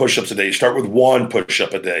 20 push-ups a day. You start with 1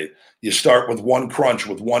 push-up a day. You start with 1 crunch,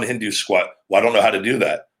 with 1 Hindu squat. Well, I don't know how to do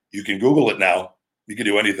that. You can Google it now. You can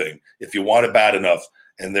do anything if you want it bad enough.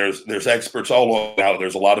 And there's experts all over now.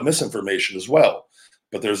 There's a lot of misinformation as well,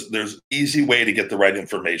 but there's easy way to get the right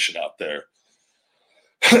information out there.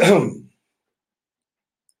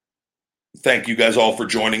 Thank you guys all for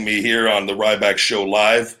joining me here on the Ryback Show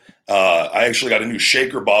Live. I actually got a new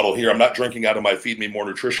shaker bottle here. I'm not drinking out of my Feed Me More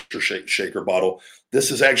Nutrition shaker bottle. This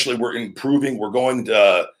is actually, we're improving. We're going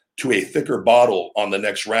to a thicker bottle on the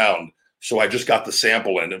next round. So I just got the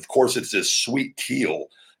sample in. Of course, it's this sweet teal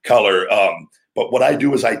color. But what I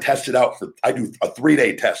do is I test it out I do a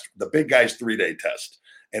 3-day test, the big guy's 3-day test.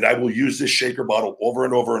 And I will use this shaker bottle over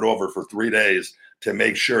and over and over for 3 days to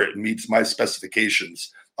make sure it meets my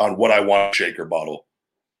specifications on what I want in a shaker bottle.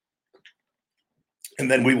 And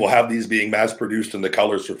then we will have these being mass produced in the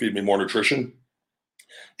colors for Feed Me More Nutrition.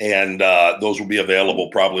 And those will be available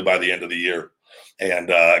probably by the end of the year.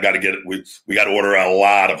 And I got to get it. We got to order a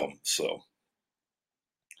lot of them. So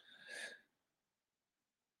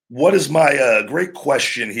what is my great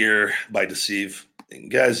question here by Deceive? And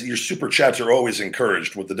guys, your super chats are always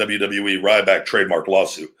encouraged with the WWE Ryback trademark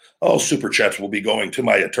lawsuit. All super chats will be going to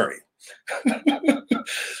my attorney.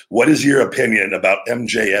 What is your opinion about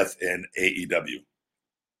MJF and AEW?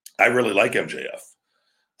 I really like MJF.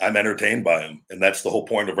 I'm entertained by him, and that's the whole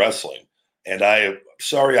point of wrestling. And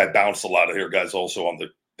sorry I bounced a lot of here, guys, also on the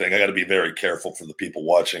thing. I got to be very careful for the people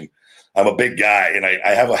watching. I'm a big guy, and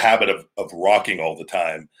I have a habit of rocking all the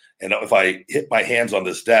time. And if I hit my hands on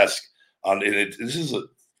this desk, this is a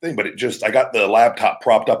thing, but I got the laptop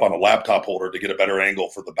propped up on a laptop holder to get a better angle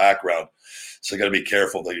for the background. So I got to be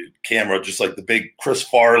careful. The camera, just like the big Chris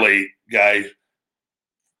Farley guy,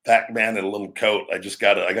 fat man in a little coat. I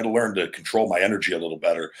got to learn to control my energy a little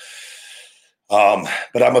better.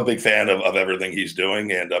 But I'm a big fan of everything he's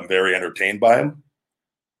doing, and I'm very entertained by him.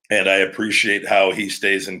 And I appreciate how he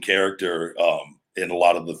stays in character in a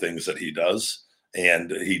lot of the things that he does.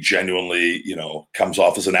 And he genuinely, comes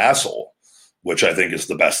off as an asshole, which I think is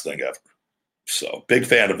the best thing ever. So big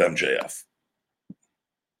fan of MJF.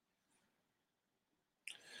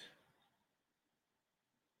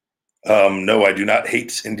 No, I do not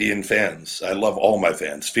hate Indian fans. I love all my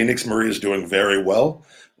fans. Phoenix Marie is doing very well.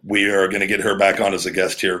 We are going to get her back on as a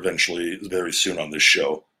guest here eventually, very soon on this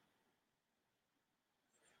show.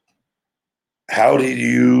 How did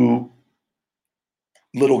you...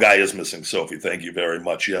 Little guy is missing, Sophie. Thank you very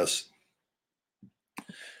much. Yes.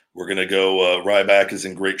 We're going to go. Ryback is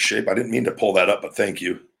in great shape. I didn't mean to pull that up, but thank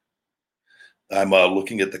you. I'm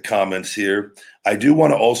looking at the comments here. I do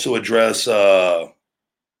want to also address...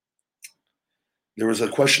 there was a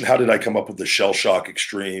question, how did I come up with the Shell Shock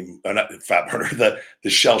Extreme, not Fat Burner, the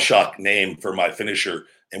Shell Shock name for my finisher?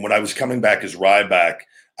 And when I was coming back as Ryback,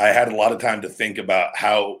 I had a lot of time to think about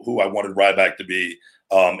who I wanted Ryback to be,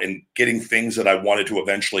 and getting things that I wanted to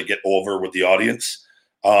eventually get over with the audience.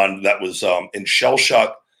 That was in Shell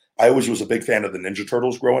Shock. I always was a big fan of the Ninja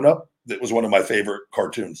Turtles growing up. That was one of my favorite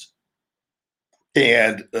cartoons.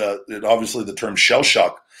 And obviously the term Shell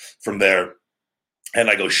Shock from there. And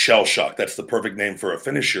I go, Shell Shock. That's the perfect name for a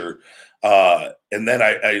finisher. And then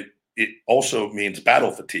it also means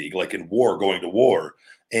battle fatigue, like in war, going to war.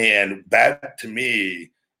 And that, to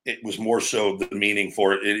me, it was more so the meaning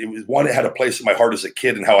for it. It was one, it had a place in my heart as a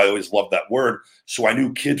kid and how I always loved that word. So I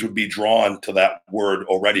knew kids would be drawn to that word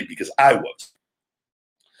already because I was.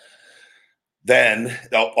 Then,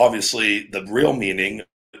 obviously, the real meaning,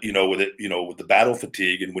 with the battle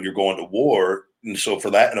fatigue and when you're going to war. And so for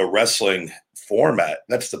that in a wrestling format,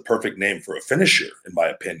 that's the perfect name for a finisher, in my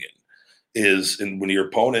opinion, and when your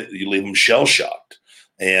opponent, you leave them shell-shocked.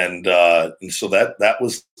 And so that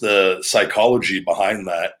was the psychology behind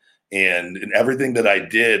that. And in everything that I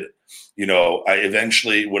did, I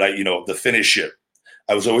eventually, the finish it,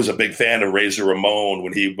 I was always a big fan of Razor Ramon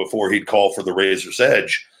before he'd call for the Razor's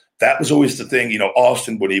Edge. that was always the thing.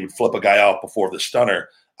 Austin, when he would flip a guy off before the stunner,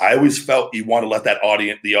 I always felt you want to let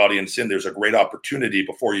the audience in. There's a great opportunity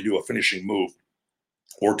before you do a finishing move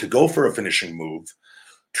or to go for a finishing move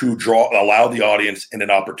to allow the audience in an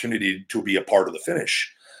opportunity to be a part of the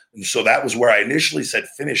finish. And so that was where I initially said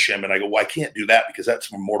finish him. And I go, well, I can't do that because that's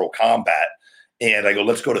from Mortal Kombat. And I go,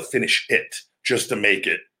 let's go to finish it just to make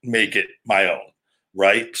it my own.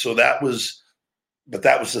 Right. So that was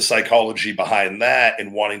the psychology behind that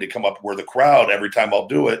and wanting to come up where the crowd, every time I'll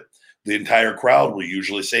do it, the entire crowd will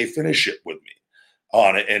usually say, finish it with me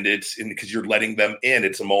on it. And because you're letting them in,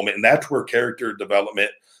 it's a moment. And that's where character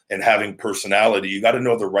development and having personality, you got to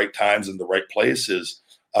know the right times and the right places,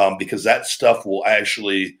 because that stuff will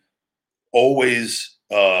actually always,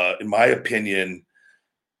 in my opinion,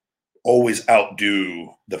 always outdo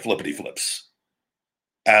the flippity flips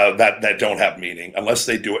that don't have meaning, unless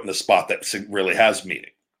they do it in a spot that really has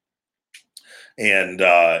meaning. And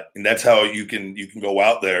that's how you can go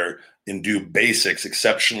out there and do basics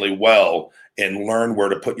exceptionally well and learn where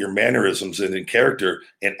to put your mannerisms in character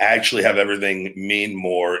and actually have everything mean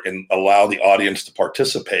more and allow the audience to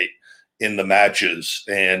participate in the matches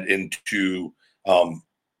and into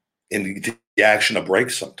the action of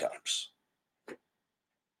breaks sometimes.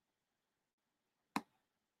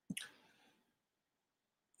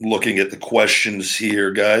 Looking at the questions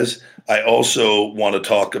here, guys, I also want to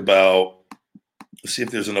talk about, let's see if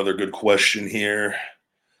there's another good question here.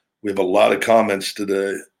 We have a lot of comments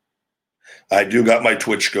today. I do got my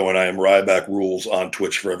Twitch going. I am Ryback Rules on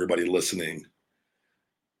Twitch for everybody listening.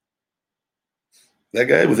 That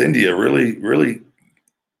guy with India really, really,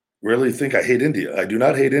 really think I hate India. I do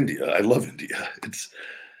not hate India. I love India. It's,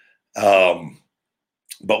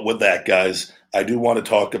 but with that, guys, I do want to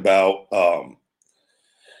talk about,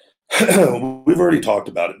 we've already talked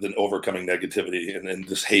about it, then overcoming negativity and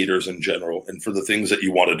just haters in general. And for the things that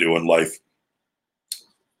you want to do in life,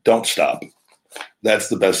 don't stop. That's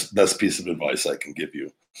the best piece of advice I can give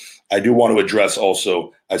you. I do want to address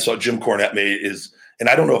also, I saw Jim Cornette and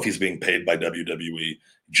I don't know if he's being paid by WWE.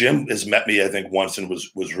 Jim has met me, I think, once and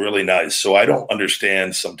was really nice. So I don't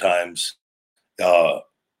understand sometimes. Well,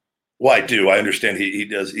 I do. I understand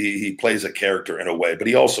he plays a character in a way, but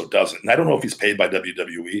he also doesn't. And I don't know if he's paid by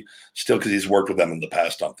WWE still because he's worked with them in the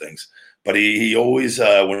past on things. But he always,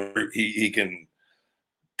 when he can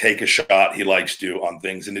take a shot he likes to on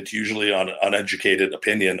things, and it's usually on uneducated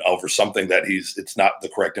opinion over something that it's not the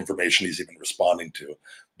correct information he's even responding to.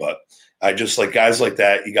 But I just like guys like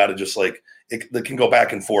that. You got to just like they can go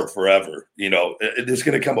back and forth forever. There's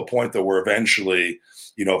going to come a point though where eventually,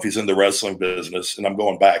 if he's in the wrestling business, and I'm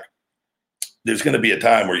going back, there's going to be a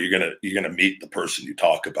time where you're going to meet the person you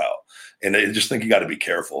talk about, and I just think you got to be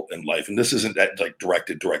careful in life. And this isn't that like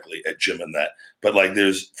directed directly at Jim and that, but like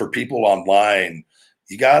for people online.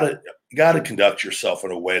 You gotta conduct yourself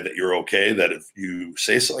in a way that you're okay, that if you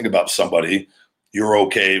say something about somebody, you're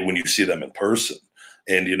okay when you see them in person.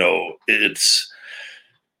 And, it's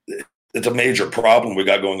a major problem we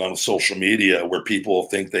got going on with social media where people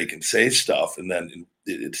think they can say stuff. And then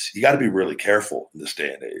you got to be really careful in this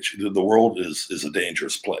day and age. The world is a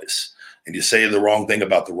dangerous place. And you say the wrong thing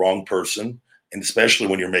about the wrong person, and especially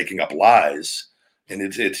when you're making up lies, and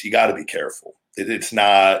you got to be careful. It's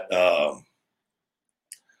not...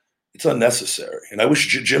 it's unnecessary. And I wish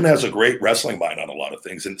Jim has a great wrestling mind on a lot of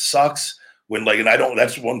things. And it sucks when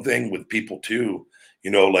that's one thing with people too,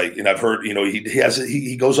 and I've heard,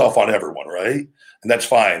 he goes off on everyone. Right. And that's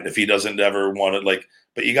fine if he doesn't ever want to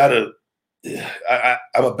but you gotta,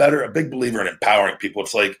 I'm a big believer in empowering people.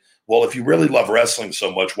 It's like, well, if you really love wrestling so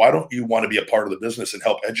much, why don't you want to be a part of the business and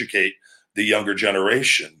help educate the younger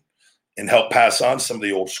generation and help pass on some of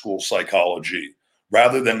the old school psychology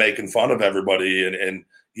rather than making fun of everybody and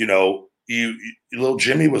little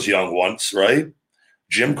Jimmy was young once, right?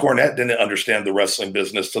 Jim Cornette didn't understand the wrestling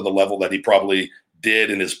business to the level that he probably did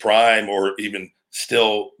in his prime, or even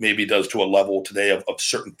still maybe does to a level today of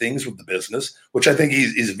certain things with the business, which I think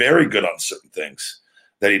he's very good on certain things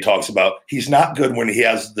that he talks about. He's not good when he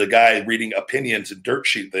has the guy reading opinions and dirt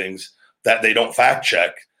sheet things that they don't fact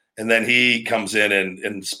check. And then he comes in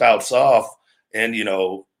and spouts off and,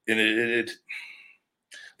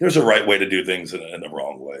 there's a right way to do things in a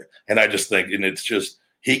wrong way. And I just think, and it's just,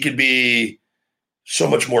 he could be so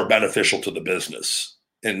much more beneficial to the business.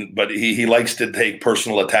 But he likes to take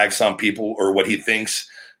personal attacks on people, or what he thinks,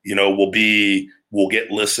 will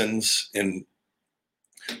get listens. And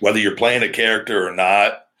whether you're playing a character or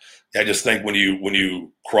not, I just think when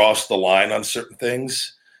you cross the line on certain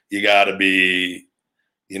things, you gotta be,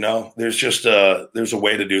 there's a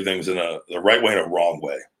way to do things in the right way and a wrong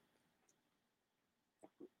way.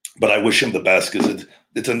 But I wish him the best because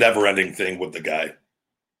it's a never ending thing with the guy.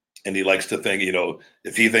 And he likes to think,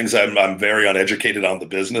 if he thinks I'm very uneducated on the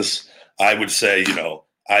business, I would say,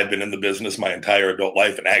 I've been in the business my entire adult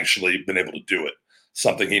life and actually been able to do it,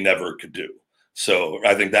 something he never could do. So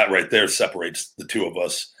I think that right there separates the two of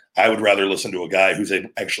us. I would rather listen to a guy who's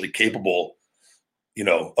actually capable,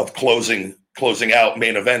 of closing out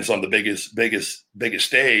main events on the biggest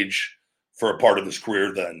stage for a part of his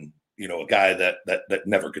career than, a guy that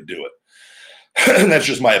never could do it. And that's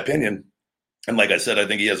just my opinion. And like I said, I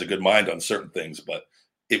think he has a good mind on certain things, but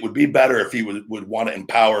it would be better if he would want to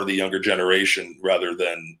empower the younger generation rather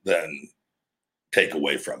than take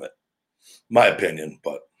away from it. My opinion,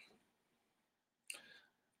 but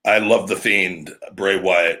I love the Fiend, Bray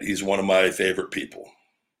Wyatt. He's one of my favorite people.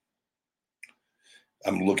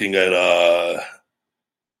 I'm looking at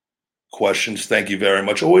questions. Thank you very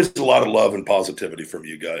much. Always a lot of love and positivity from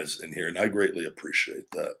you guys in here, and I greatly appreciate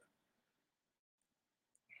that.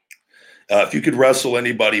 If you could wrestle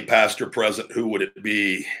anybody, past or present, who would it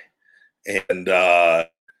be? And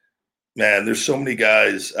man, there's so many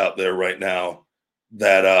guys out there right now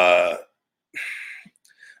that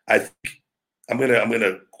I think I'm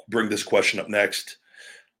gonna bring this question up next.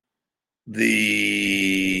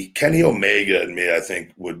 The Kenny Omega and me, I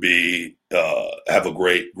think, would be have a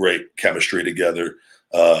great chemistry together.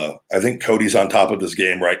 I think Cody's on top of his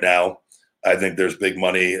game right now. I think there's big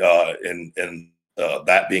money in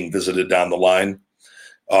that being visited down the line.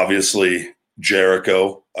 Obviously,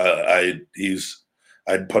 Jericho. I'd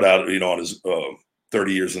put out, on his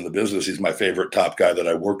 30 years in the business, he's my favorite top guy that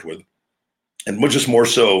I worked with, and just more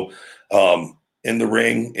so in the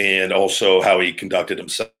ring and also how he conducted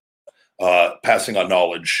himself. Passing on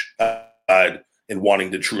knowledge and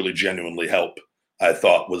wanting to truly, genuinely help, I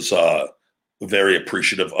thought was very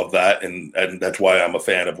appreciative of that. And that's why I'm a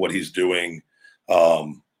fan of what he's doing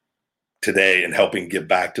today and helping give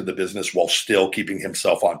back to the business while still keeping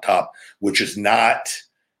himself on top, which is not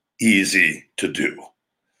easy to do.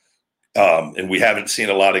 And we haven't seen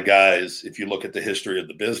a lot of guys, if you look at the history of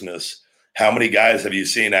the business, how many guys have you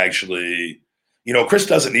seen actually, Chris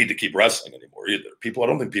doesn't need to keep wrestling anymore either. I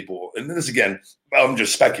don't think people, and this again, I'm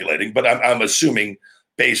just speculating, but I'm assuming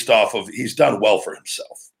based off of he's done well for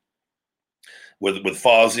himself with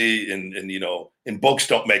Fozzy and books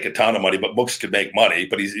don't make a ton of money, but books could make money.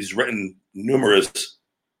 But he's written numerous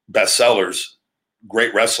bestsellers,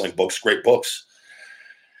 great wrestling books, great books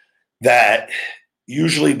that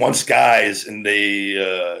usually once guys and they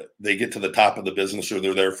get to the top of the business or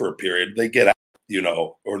they're there for a period, they get out.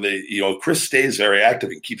 Chris stays very active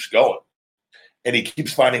and keeps going, and he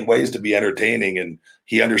keeps finding ways to be entertaining, and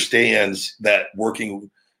he understands that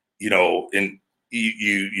working, and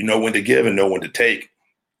you know when to give and know when to take.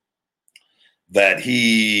 That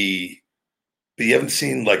you haven't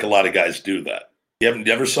seen like a lot of guys do that. You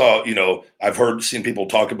never saw, I've seen people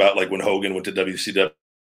talk about like when Hogan went to WCW,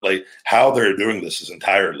 like how they're doing this is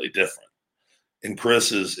entirely different. And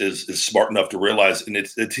Chris is smart enough to realize, and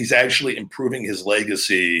he's actually improving his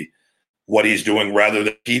legacy, what he's doing, rather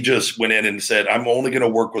than he just went in and said, I'm only going to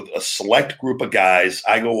work with a select group of guys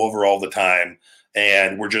I go over all the time.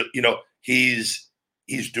 And we're just,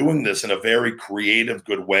 he's doing this in a very creative,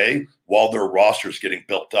 good way while their roster's getting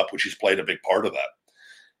built up, which he's played a big part of that.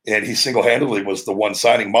 And he single-handedly was the one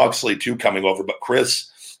signing Moxley too coming over. But Chris,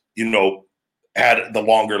 had the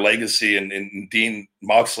longer legacy, and Dean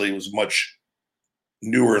Moxley was much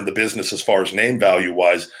newer in the business as far as name value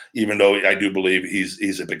wise, even though I do believe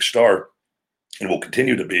he's a big star and will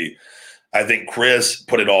continue to be. I think Chris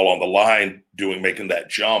put it all on the line making that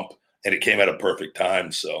jump, and it came at a perfect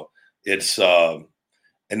time. So it's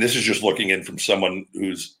and this is just looking in from someone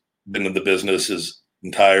who's been in the business his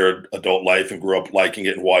entire adult life and grew up liking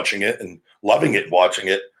it and watching it and loving it and watching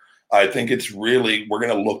it. I think it's really, we're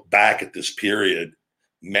going to look back at this period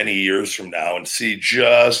many years from now and see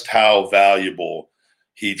just how valuable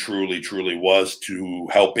he truly was to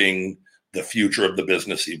helping the future of the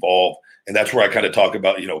business evolve. And that's where I kind of talk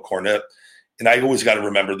about, Cornette. And I always got to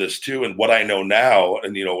remember this too. And what I know now,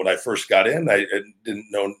 and, when I first got in, I didn't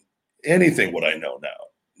know anything what I know now,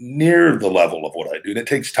 near the level of what I do. And it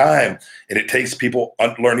takes time, and it takes people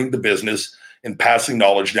learning the business and passing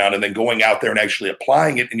knowledge down, and then going out there and actually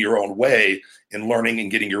applying it in your own way and learning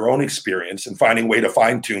and getting your own experience and finding a way to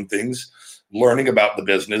fine tune things, learning about the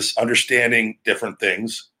business, understanding different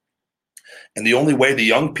things. And the only way the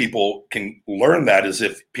young people can learn that is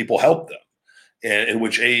if people help them, and in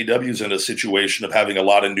which AEW is in a situation of having a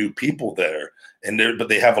lot of new people there, but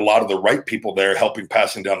they have a lot of the right people there helping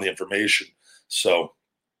passing down the information. So,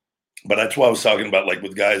 but that's why I was talking about, like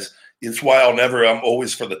with guys, it's why I'm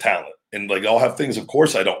always for the talent. And like, I'll have things, of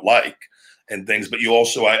course, I don't like. and things. But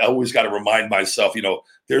I always got to remind myself,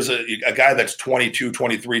 there's a guy that's 22,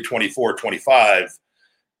 23, 24, 25,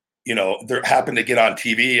 they happen to get on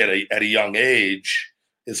TV at a young age.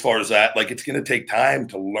 As far as that, like, it's going to take time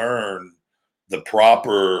to learn the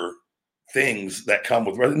proper things that come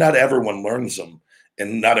with. Not everyone learns them,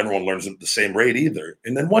 and not everyone learns them at the same rate either.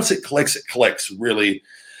 And then once it clicks really,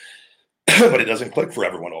 but it doesn't click for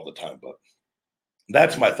everyone all the time. But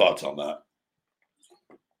that's my thoughts on that.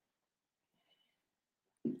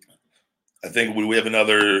 I think we have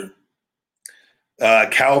another.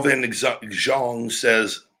 Calvin Zhang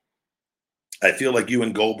says, I feel like you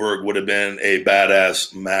and Goldberg would have been a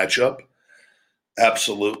badass matchup.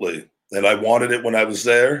 Absolutely. And I wanted it when I was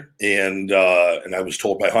there. And I was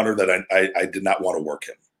told by Hunter that I did not want to work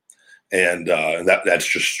him. And that's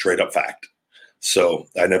just straight up fact. So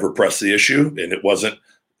I never pressed the issue. And it wasn't,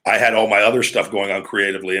 I had all my other stuff going on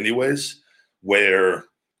creatively anyways, where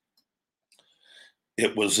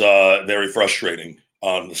it was very frustrating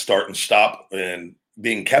on the start and stop and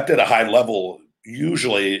being kept at a high level,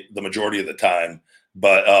 usually the majority of the time.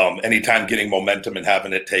 But anytime getting momentum and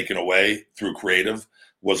having it taken away through creative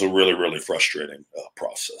was a really, really frustrating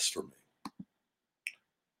process for me.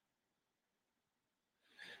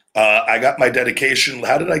 I got my dedication.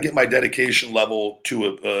 How did I get my dedication level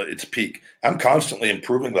to its peak? I'm constantly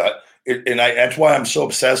improving that. That's why I'm so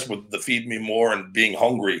obsessed with the Feed Me More and being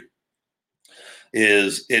hungry.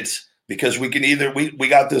 It's because we can either, we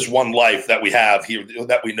got this one life that we have here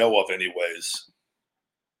that we know of anyways.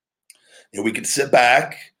 And we can sit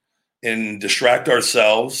back and distract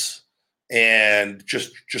ourselves and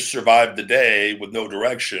just survive the day with no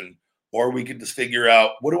direction. Or we could just figure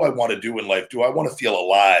out, what do I want to do in life? Do I want to feel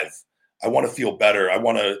alive? I want to feel better.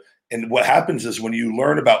 And what happens is when you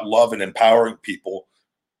learn about love and empowering people,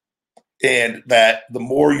 and that the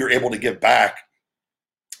more you're able to give back,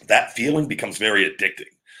 that feeling becomes very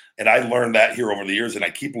addicting. And I learned that here over the years, and I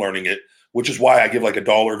keep learning it, which is why I give like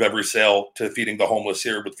 $1 of every sale to feeding the homeless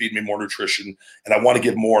here with Feed Me More Nutrition. And I want to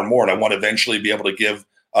give more and more. And I want to eventually be able to give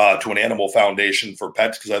to an animal foundation for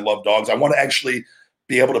pets because I love dogs. I want to actually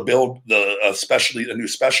be able to build a new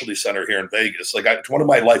specialty center here in Vegas. It's one of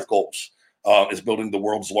my life goals is building the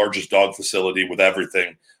world's largest dog facility with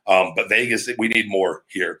everything. But Vegas, we need more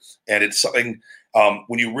here. And it's something,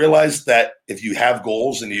 when you realize that if you have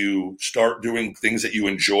goals and you start doing things that you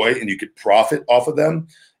enjoy and you could profit off of them,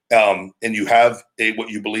 and you have what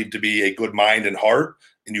you believe to be a good mind and heart,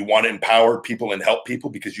 and you want to empower people and help people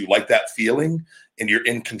because you like that feeling and you're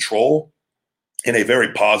in control in a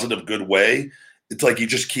very positive, good way, it's like you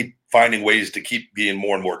just keep finding ways to keep being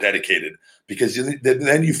more and more dedicated, because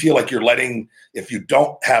then you feel like you're letting, if you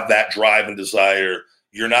don't have that drive and desire,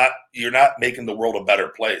 you're not making the world a better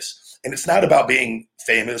place. And it's not about being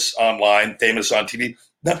famous online, famous on TV.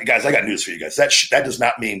 Guys, I got news for you guys. That does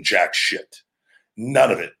not mean jack shit.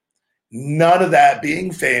 None of it. None of that.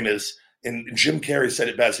 Being famous, and Jim Carrey said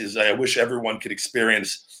it best, is I wish everyone could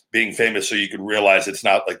experience being famous so you could realize it's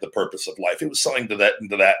not like the purpose of life. It was something in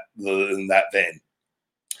that vein.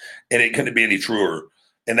 And it couldn't be any truer.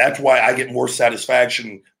 And that's why I get more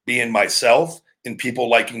satisfaction being myself and people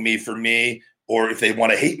liking me for me, or if they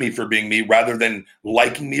want to hate me for being me, rather than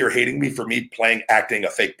liking me or hating me for me acting a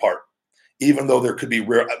fake part. Even though there could be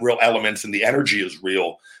real elements and the energy is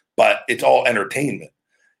real, but it's all entertainment.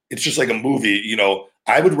 It's just like a movie,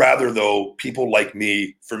 I would rather, though, people like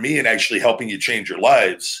me for me and actually helping you change your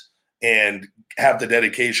lives and have the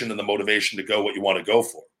dedication and the motivation to go what you want to go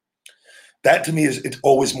for. That to me it's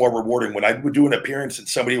always more rewarding. When I would do an appearance and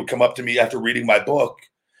somebody would come up to me after reading my book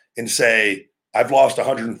and say, I've lost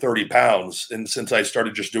 130 pounds and since I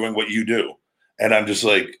started just doing what you do. And I'm just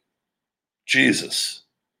like, Jesus,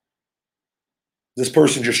 this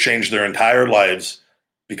person just changed their entire lives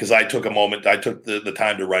because I took a moment, I took the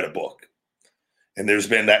time to write a book. And there's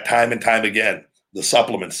been that time and time again. The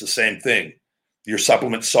supplements, the same thing. Your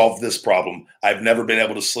supplements solve this problem. I've never been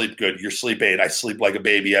able to sleep good. Your sleep aid, I sleep like a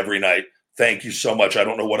baby every night. Thank you so much. I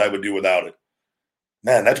don't know what I would do without it.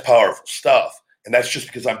 Man, that's powerful stuff. And that's just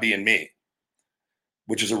because I'm being me,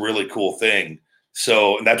 which is a really cool thing.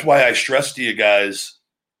 So, and that's why I stress to you guys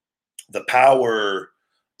the power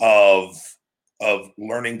of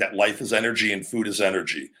learning that life is energy and food is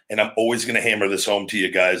energy. And I'm always going to hammer this home to you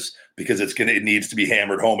guys because it needs to be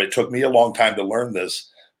hammered home. It took me a long time to learn this,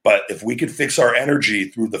 but if we could fix our energy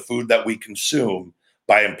through the food that we consume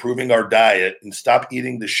by improving our diet and stop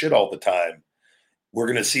eating the shit all the time, we're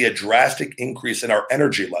going to see a drastic increase in our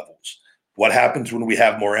energy levels. What happens when we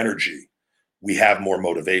have more energy? We have more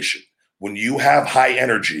motivation. When you have high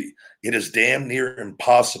energy, it is damn near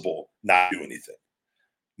impossible not to do anything.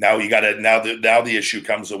 Now the issue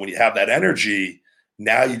comes when you have that energy,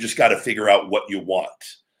 now you just got to figure out what you want.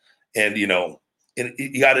 And, and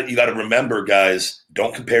you got to remember, guys,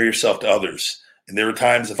 don't compare yourself to others. And there are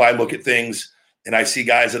times if I look at things and I see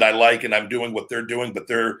guys that I like and I'm doing what they're doing, but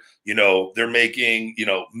they're making,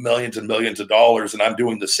 millions and millions of dollars and I'm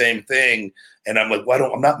doing the same thing. And I'm like,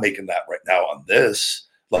 I'm not making that right now on this.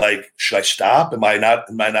 Like, should I stop? Am I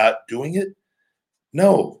not doing it?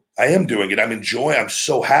 No, I am doing it. I'm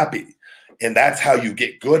so happy. And that's how you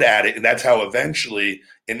get good at it. And that's how eventually,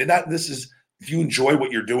 if you enjoy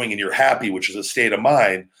what you're doing and you're happy, which is a state of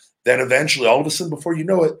mind, then eventually all of a sudden, before you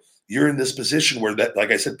know it, you're in this position where that,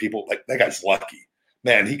 like I said, people like that guy's lucky,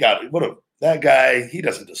 man. That guy, he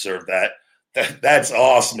doesn't deserve that. That's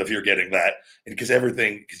awesome if you're getting that. And because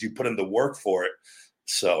you put in the work for it.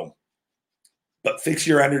 So, but fix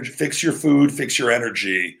your energy, fix your food, fix your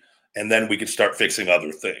energy, and then we can start fixing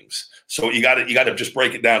other things. So you got to just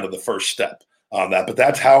break it down to the first step on that. But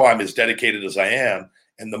that's how I'm as dedicated as I am.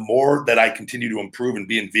 And the more that I continue to improve and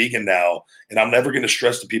being vegan now, and I'm never going to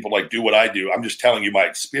stress to people like do what I do. I'm just telling you my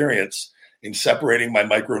experience in separating my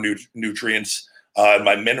micronutrients and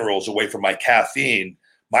my minerals away from my caffeine.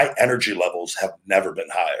 My energy levels have never been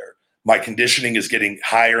higher. My conditioning is getting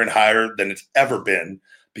higher and higher than it's ever been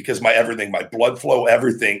because my blood flow,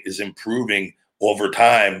 everything is improving over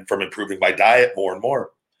time from improving my diet more and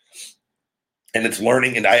more. And it's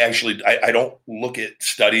learning. And I don't look at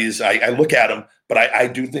studies. I look at them, but I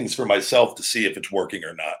do things for myself to see if it's working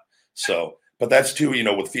or not. So, but that's too,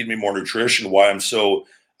 with Feed Me More Nutrition, why I'm so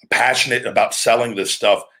passionate about selling this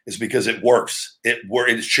stuff is because it works.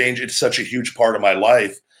 It's changed. It's such a huge part of my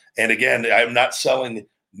life. And again, I'm not selling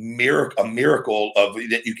a miracle of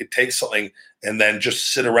that you could take something and then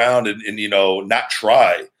just sit around and not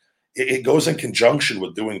try. It goes in conjunction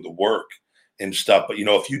with doing the work and stuff. But,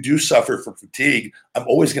 if you do suffer from fatigue, I'm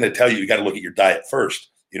always going to tell you got to look at your diet first,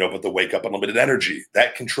 but the Wake Up Unlimited Energy,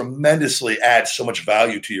 that can tremendously add so much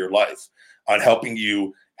value to your life on helping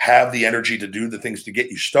you have the energy to do the things to get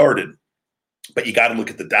you started. But you got to look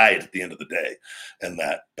at the diet at the end of the day and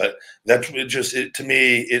that. But that's to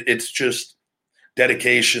me, it's just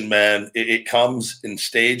dedication, man. It comes in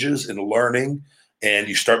stages and learning, and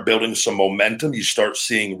you start building some momentum. You start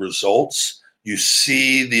seeing results. You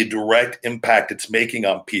see the direct impact it's making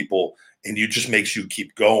on people, and it just makes you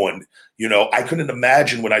keep going. I couldn't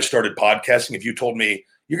imagine when I started podcasting, if you told me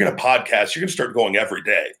you're going to podcast, you're going to start going every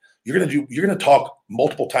day. You're going to talk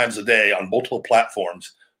multiple times a day on multiple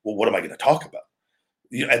platforms. Well, what am I going to talk about?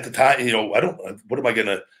 At the time, what am I going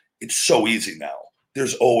to, it's so easy now.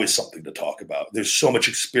 There's always something to talk about. There's so much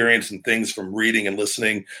experience and things from reading and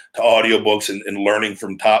listening to audiobooks and learning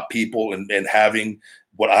from top people and having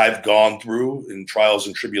what I've gone through in trials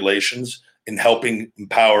and tribulations and helping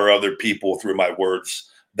empower other people through my words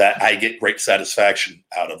that I get great satisfaction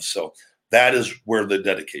out of. So that is where the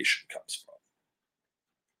dedication comes from.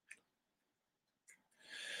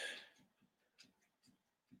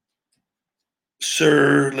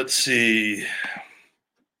 Sir, let's see.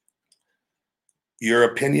 Your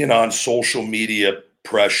opinion on social media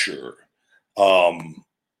pressure. And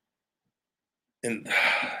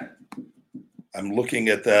I'm looking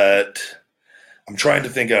at that. I'm trying to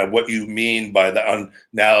think of what you mean by that.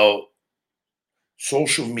 Now,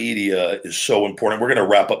 social media is so important. We're going to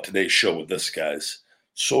wrap up today's show with this, guys.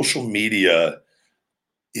 Social media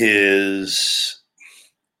is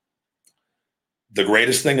the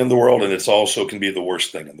greatest thing in the world, and it's also can be the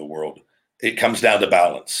worst thing in the world. It comes down to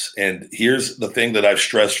balance. And here's the thing that I've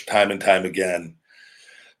stressed time and time again.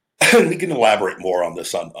 We can elaborate more on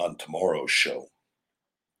this on tomorrow's show.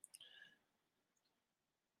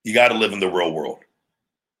 You got to live in the real world.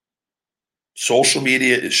 Social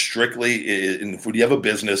media is strictly, and if you have a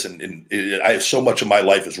business, and I have so much of my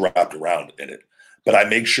life is wrapped around in it, but I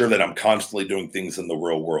make sure that I'm constantly doing things in the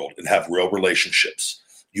real world and have real relationships.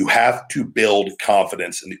 You have to build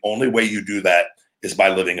confidence, and the only way you do that is by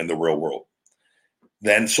living in the real world.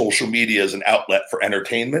 Then social media is an outlet for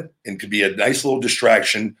entertainment and could be a nice little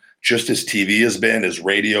distraction, just as TV has been, as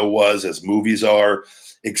radio was, as movies are,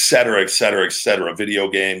 et cetera, et cetera, et cetera, video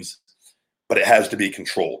games, but it has to be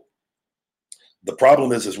controlled. The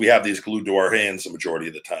problem is we have these glued to our hands the majority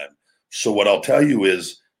of the time. So what I'll tell you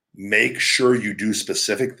is make sure you do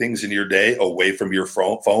specific things in your day away from your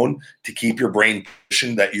phone to keep your brain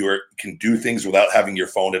positioned that you can do things without having your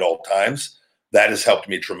phone at all times. That has helped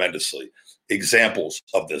me tremendously. Examples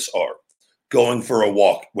of this are going for a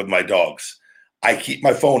walk with my dogs. I keep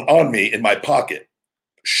my phone on me in my pocket,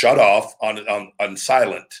 shut off on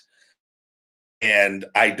silent, and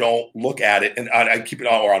I don't look at it, and I keep it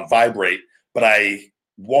on vibrate, but I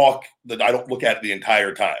walk that I don't look at the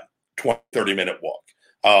entire time, 20, 30-minute walk.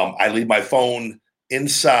 I leave my phone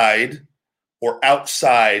inside or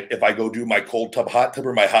outside if I go do my cold tub, hot tub,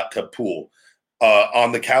 or my hot tub pool,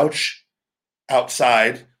 on the couch,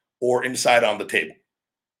 outside, or inside on the table.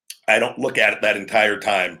 I don't look at it that entire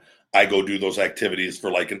time. I go do those activities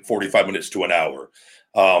for like 45 minutes to an hour.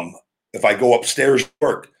 If I go upstairs to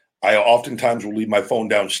work, I oftentimes will leave my phone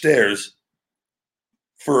downstairs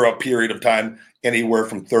for a period of time, anywhere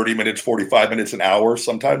from 30 minutes, 45 minutes, an hour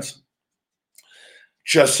sometimes,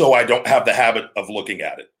 just so I don't have the habit of looking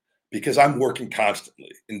at it, because I'm working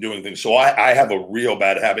constantly and doing things. So I have a real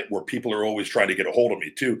bad habit where people are always trying to get a hold of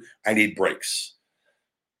me too. I need breaks.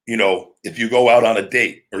 You know, if you go out on a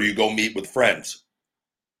date or you go meet with friends,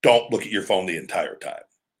 don't look at your phone the entire time.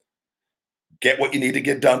 Get what you need to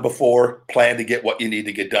get done before, plan to get what you need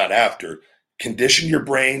to get done after. Condition your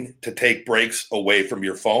brain to take breaks away from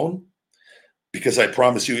your phone, because I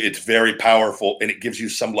promise you it's very powerful and it gives you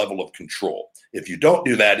some level of control. If you don't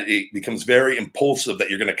do that, it becomes very impulsive that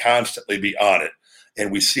you're going to constantly be on it.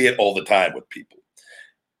 And we see it all the time with people.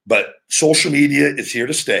 But social media is here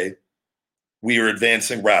to stay. We are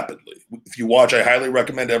advancing rapidly. If you watch, I highly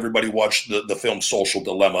recommend everybody watch the film Social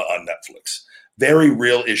Dilemma on Netflix. Very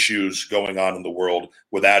real issues going on in the world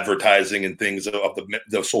with advertising and things of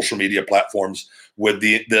the social media platforms, with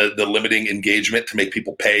the limiting engagement to make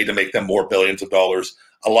people pay to make them more billions of dollars.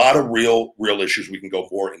 A lot of real issues we can go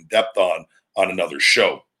more in depth on another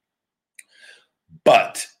show.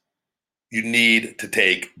 But you need to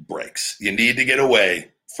take breaks. You need to get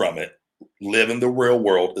away from it. Live in the real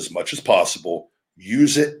world as much as possible.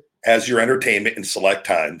 Use it as your entertainment in select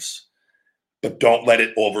times, but don't let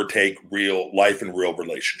it overtake real life and real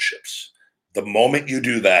relationships. The moment you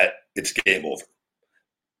do that, it's game over.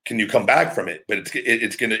 Can you come back from it? But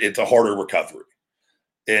it's a harder recovery.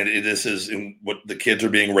 And this is in what the kids are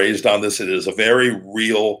being raised on this. It is a very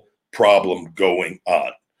real problem going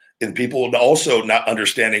on. And people also not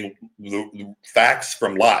understanding the facts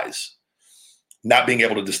from lies, not being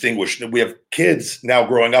able to distinguish. We have kids now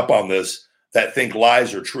growing up on this that think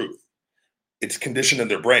lies are truth. It's conditioned in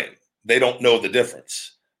their brain. They don't know the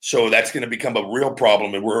difference. So that's going to become a real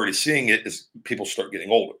problem. And we're already seeing it as people start getting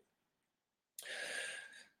older.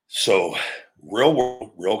 So real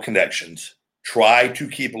world, real connections. Try to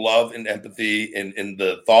keep love and empathy and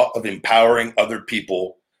the thought of empowering other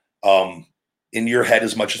people in your head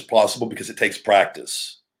as much as possible, because it takes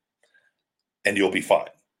practice. And you'll be fine.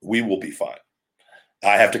 We will be fine.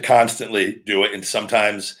 I have to constantly do it. And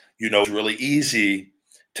sometimes, it's really easy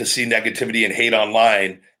to see negativity and hate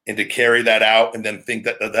online and to carry that out and then think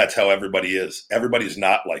that that's how everybody is. Everybody's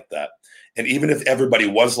not like that. And even if everybody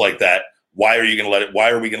was like that, why are we going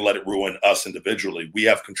to let it ruin us individually? We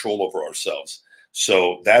have control over ourselves.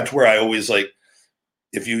 So that's where I always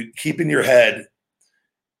if you keep in your head,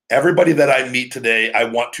 everybody that I meet today, I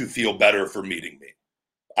want to feel better for meeting me.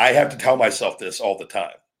 I have to tell myself this all the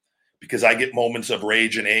time, because I get moments of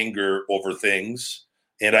rage and anger over things.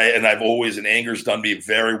 And anger's done me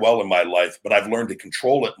very well in my life, but I've learned to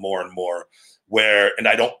control it more and more, and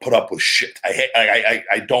I don't put up with shit. I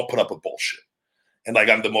don't put up with bullshit. And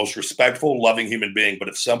I'm the most respectful, loving human being. But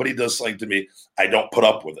if somebody does something to me, I don't put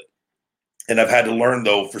up with it. And I've had to learn,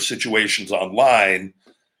 though, for situations online,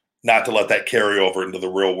 not to let that carry over into the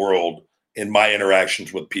real world in my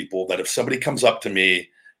interactions with people, that if somebody comes up to me,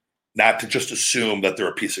 not to just assume that they're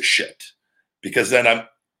a piece of shit, because then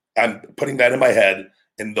I'm putting that in my head,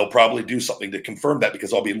 and they'll probably do something to confirm that,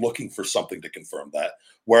 because I'll be looking for something to confirm that.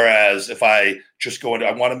 Whereas if I just go into,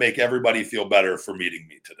 I want to make everybody feel better for meeting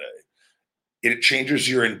me today, it changes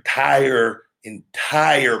your entire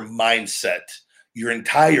mindset, your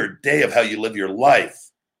entire day of how you live your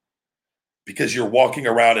life, because you're walking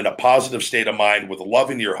around in a positive state of mind with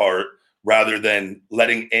love in your heart, rather than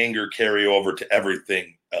letting anger carry over to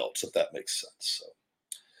everything else, if that makes sense. So.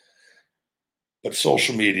 But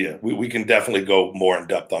social media, we can definitely go more in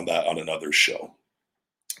depth on that on another show.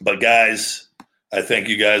 But guys, I thank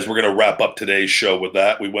you guys. We're going to wrap up today's show with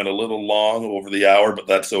that. We went a little long over the hour, but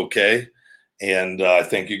that's okay. And I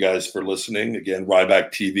thank you guys for listening. Again, Ryback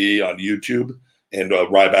TV on YouTube and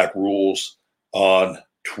Ryback Rules on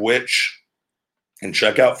Twitch. And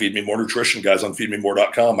check out Feed Me More Nutrition, guys, on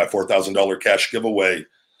feedmemore.com. My $4,000 cash giveaway.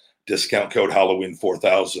 Discount code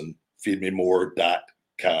Halloween4000.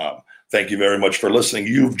 Feedmemore.com. Thank you very much for listening.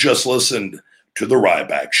 You've just listened to The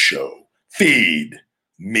Ryback Show. Feed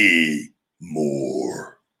me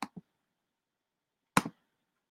more.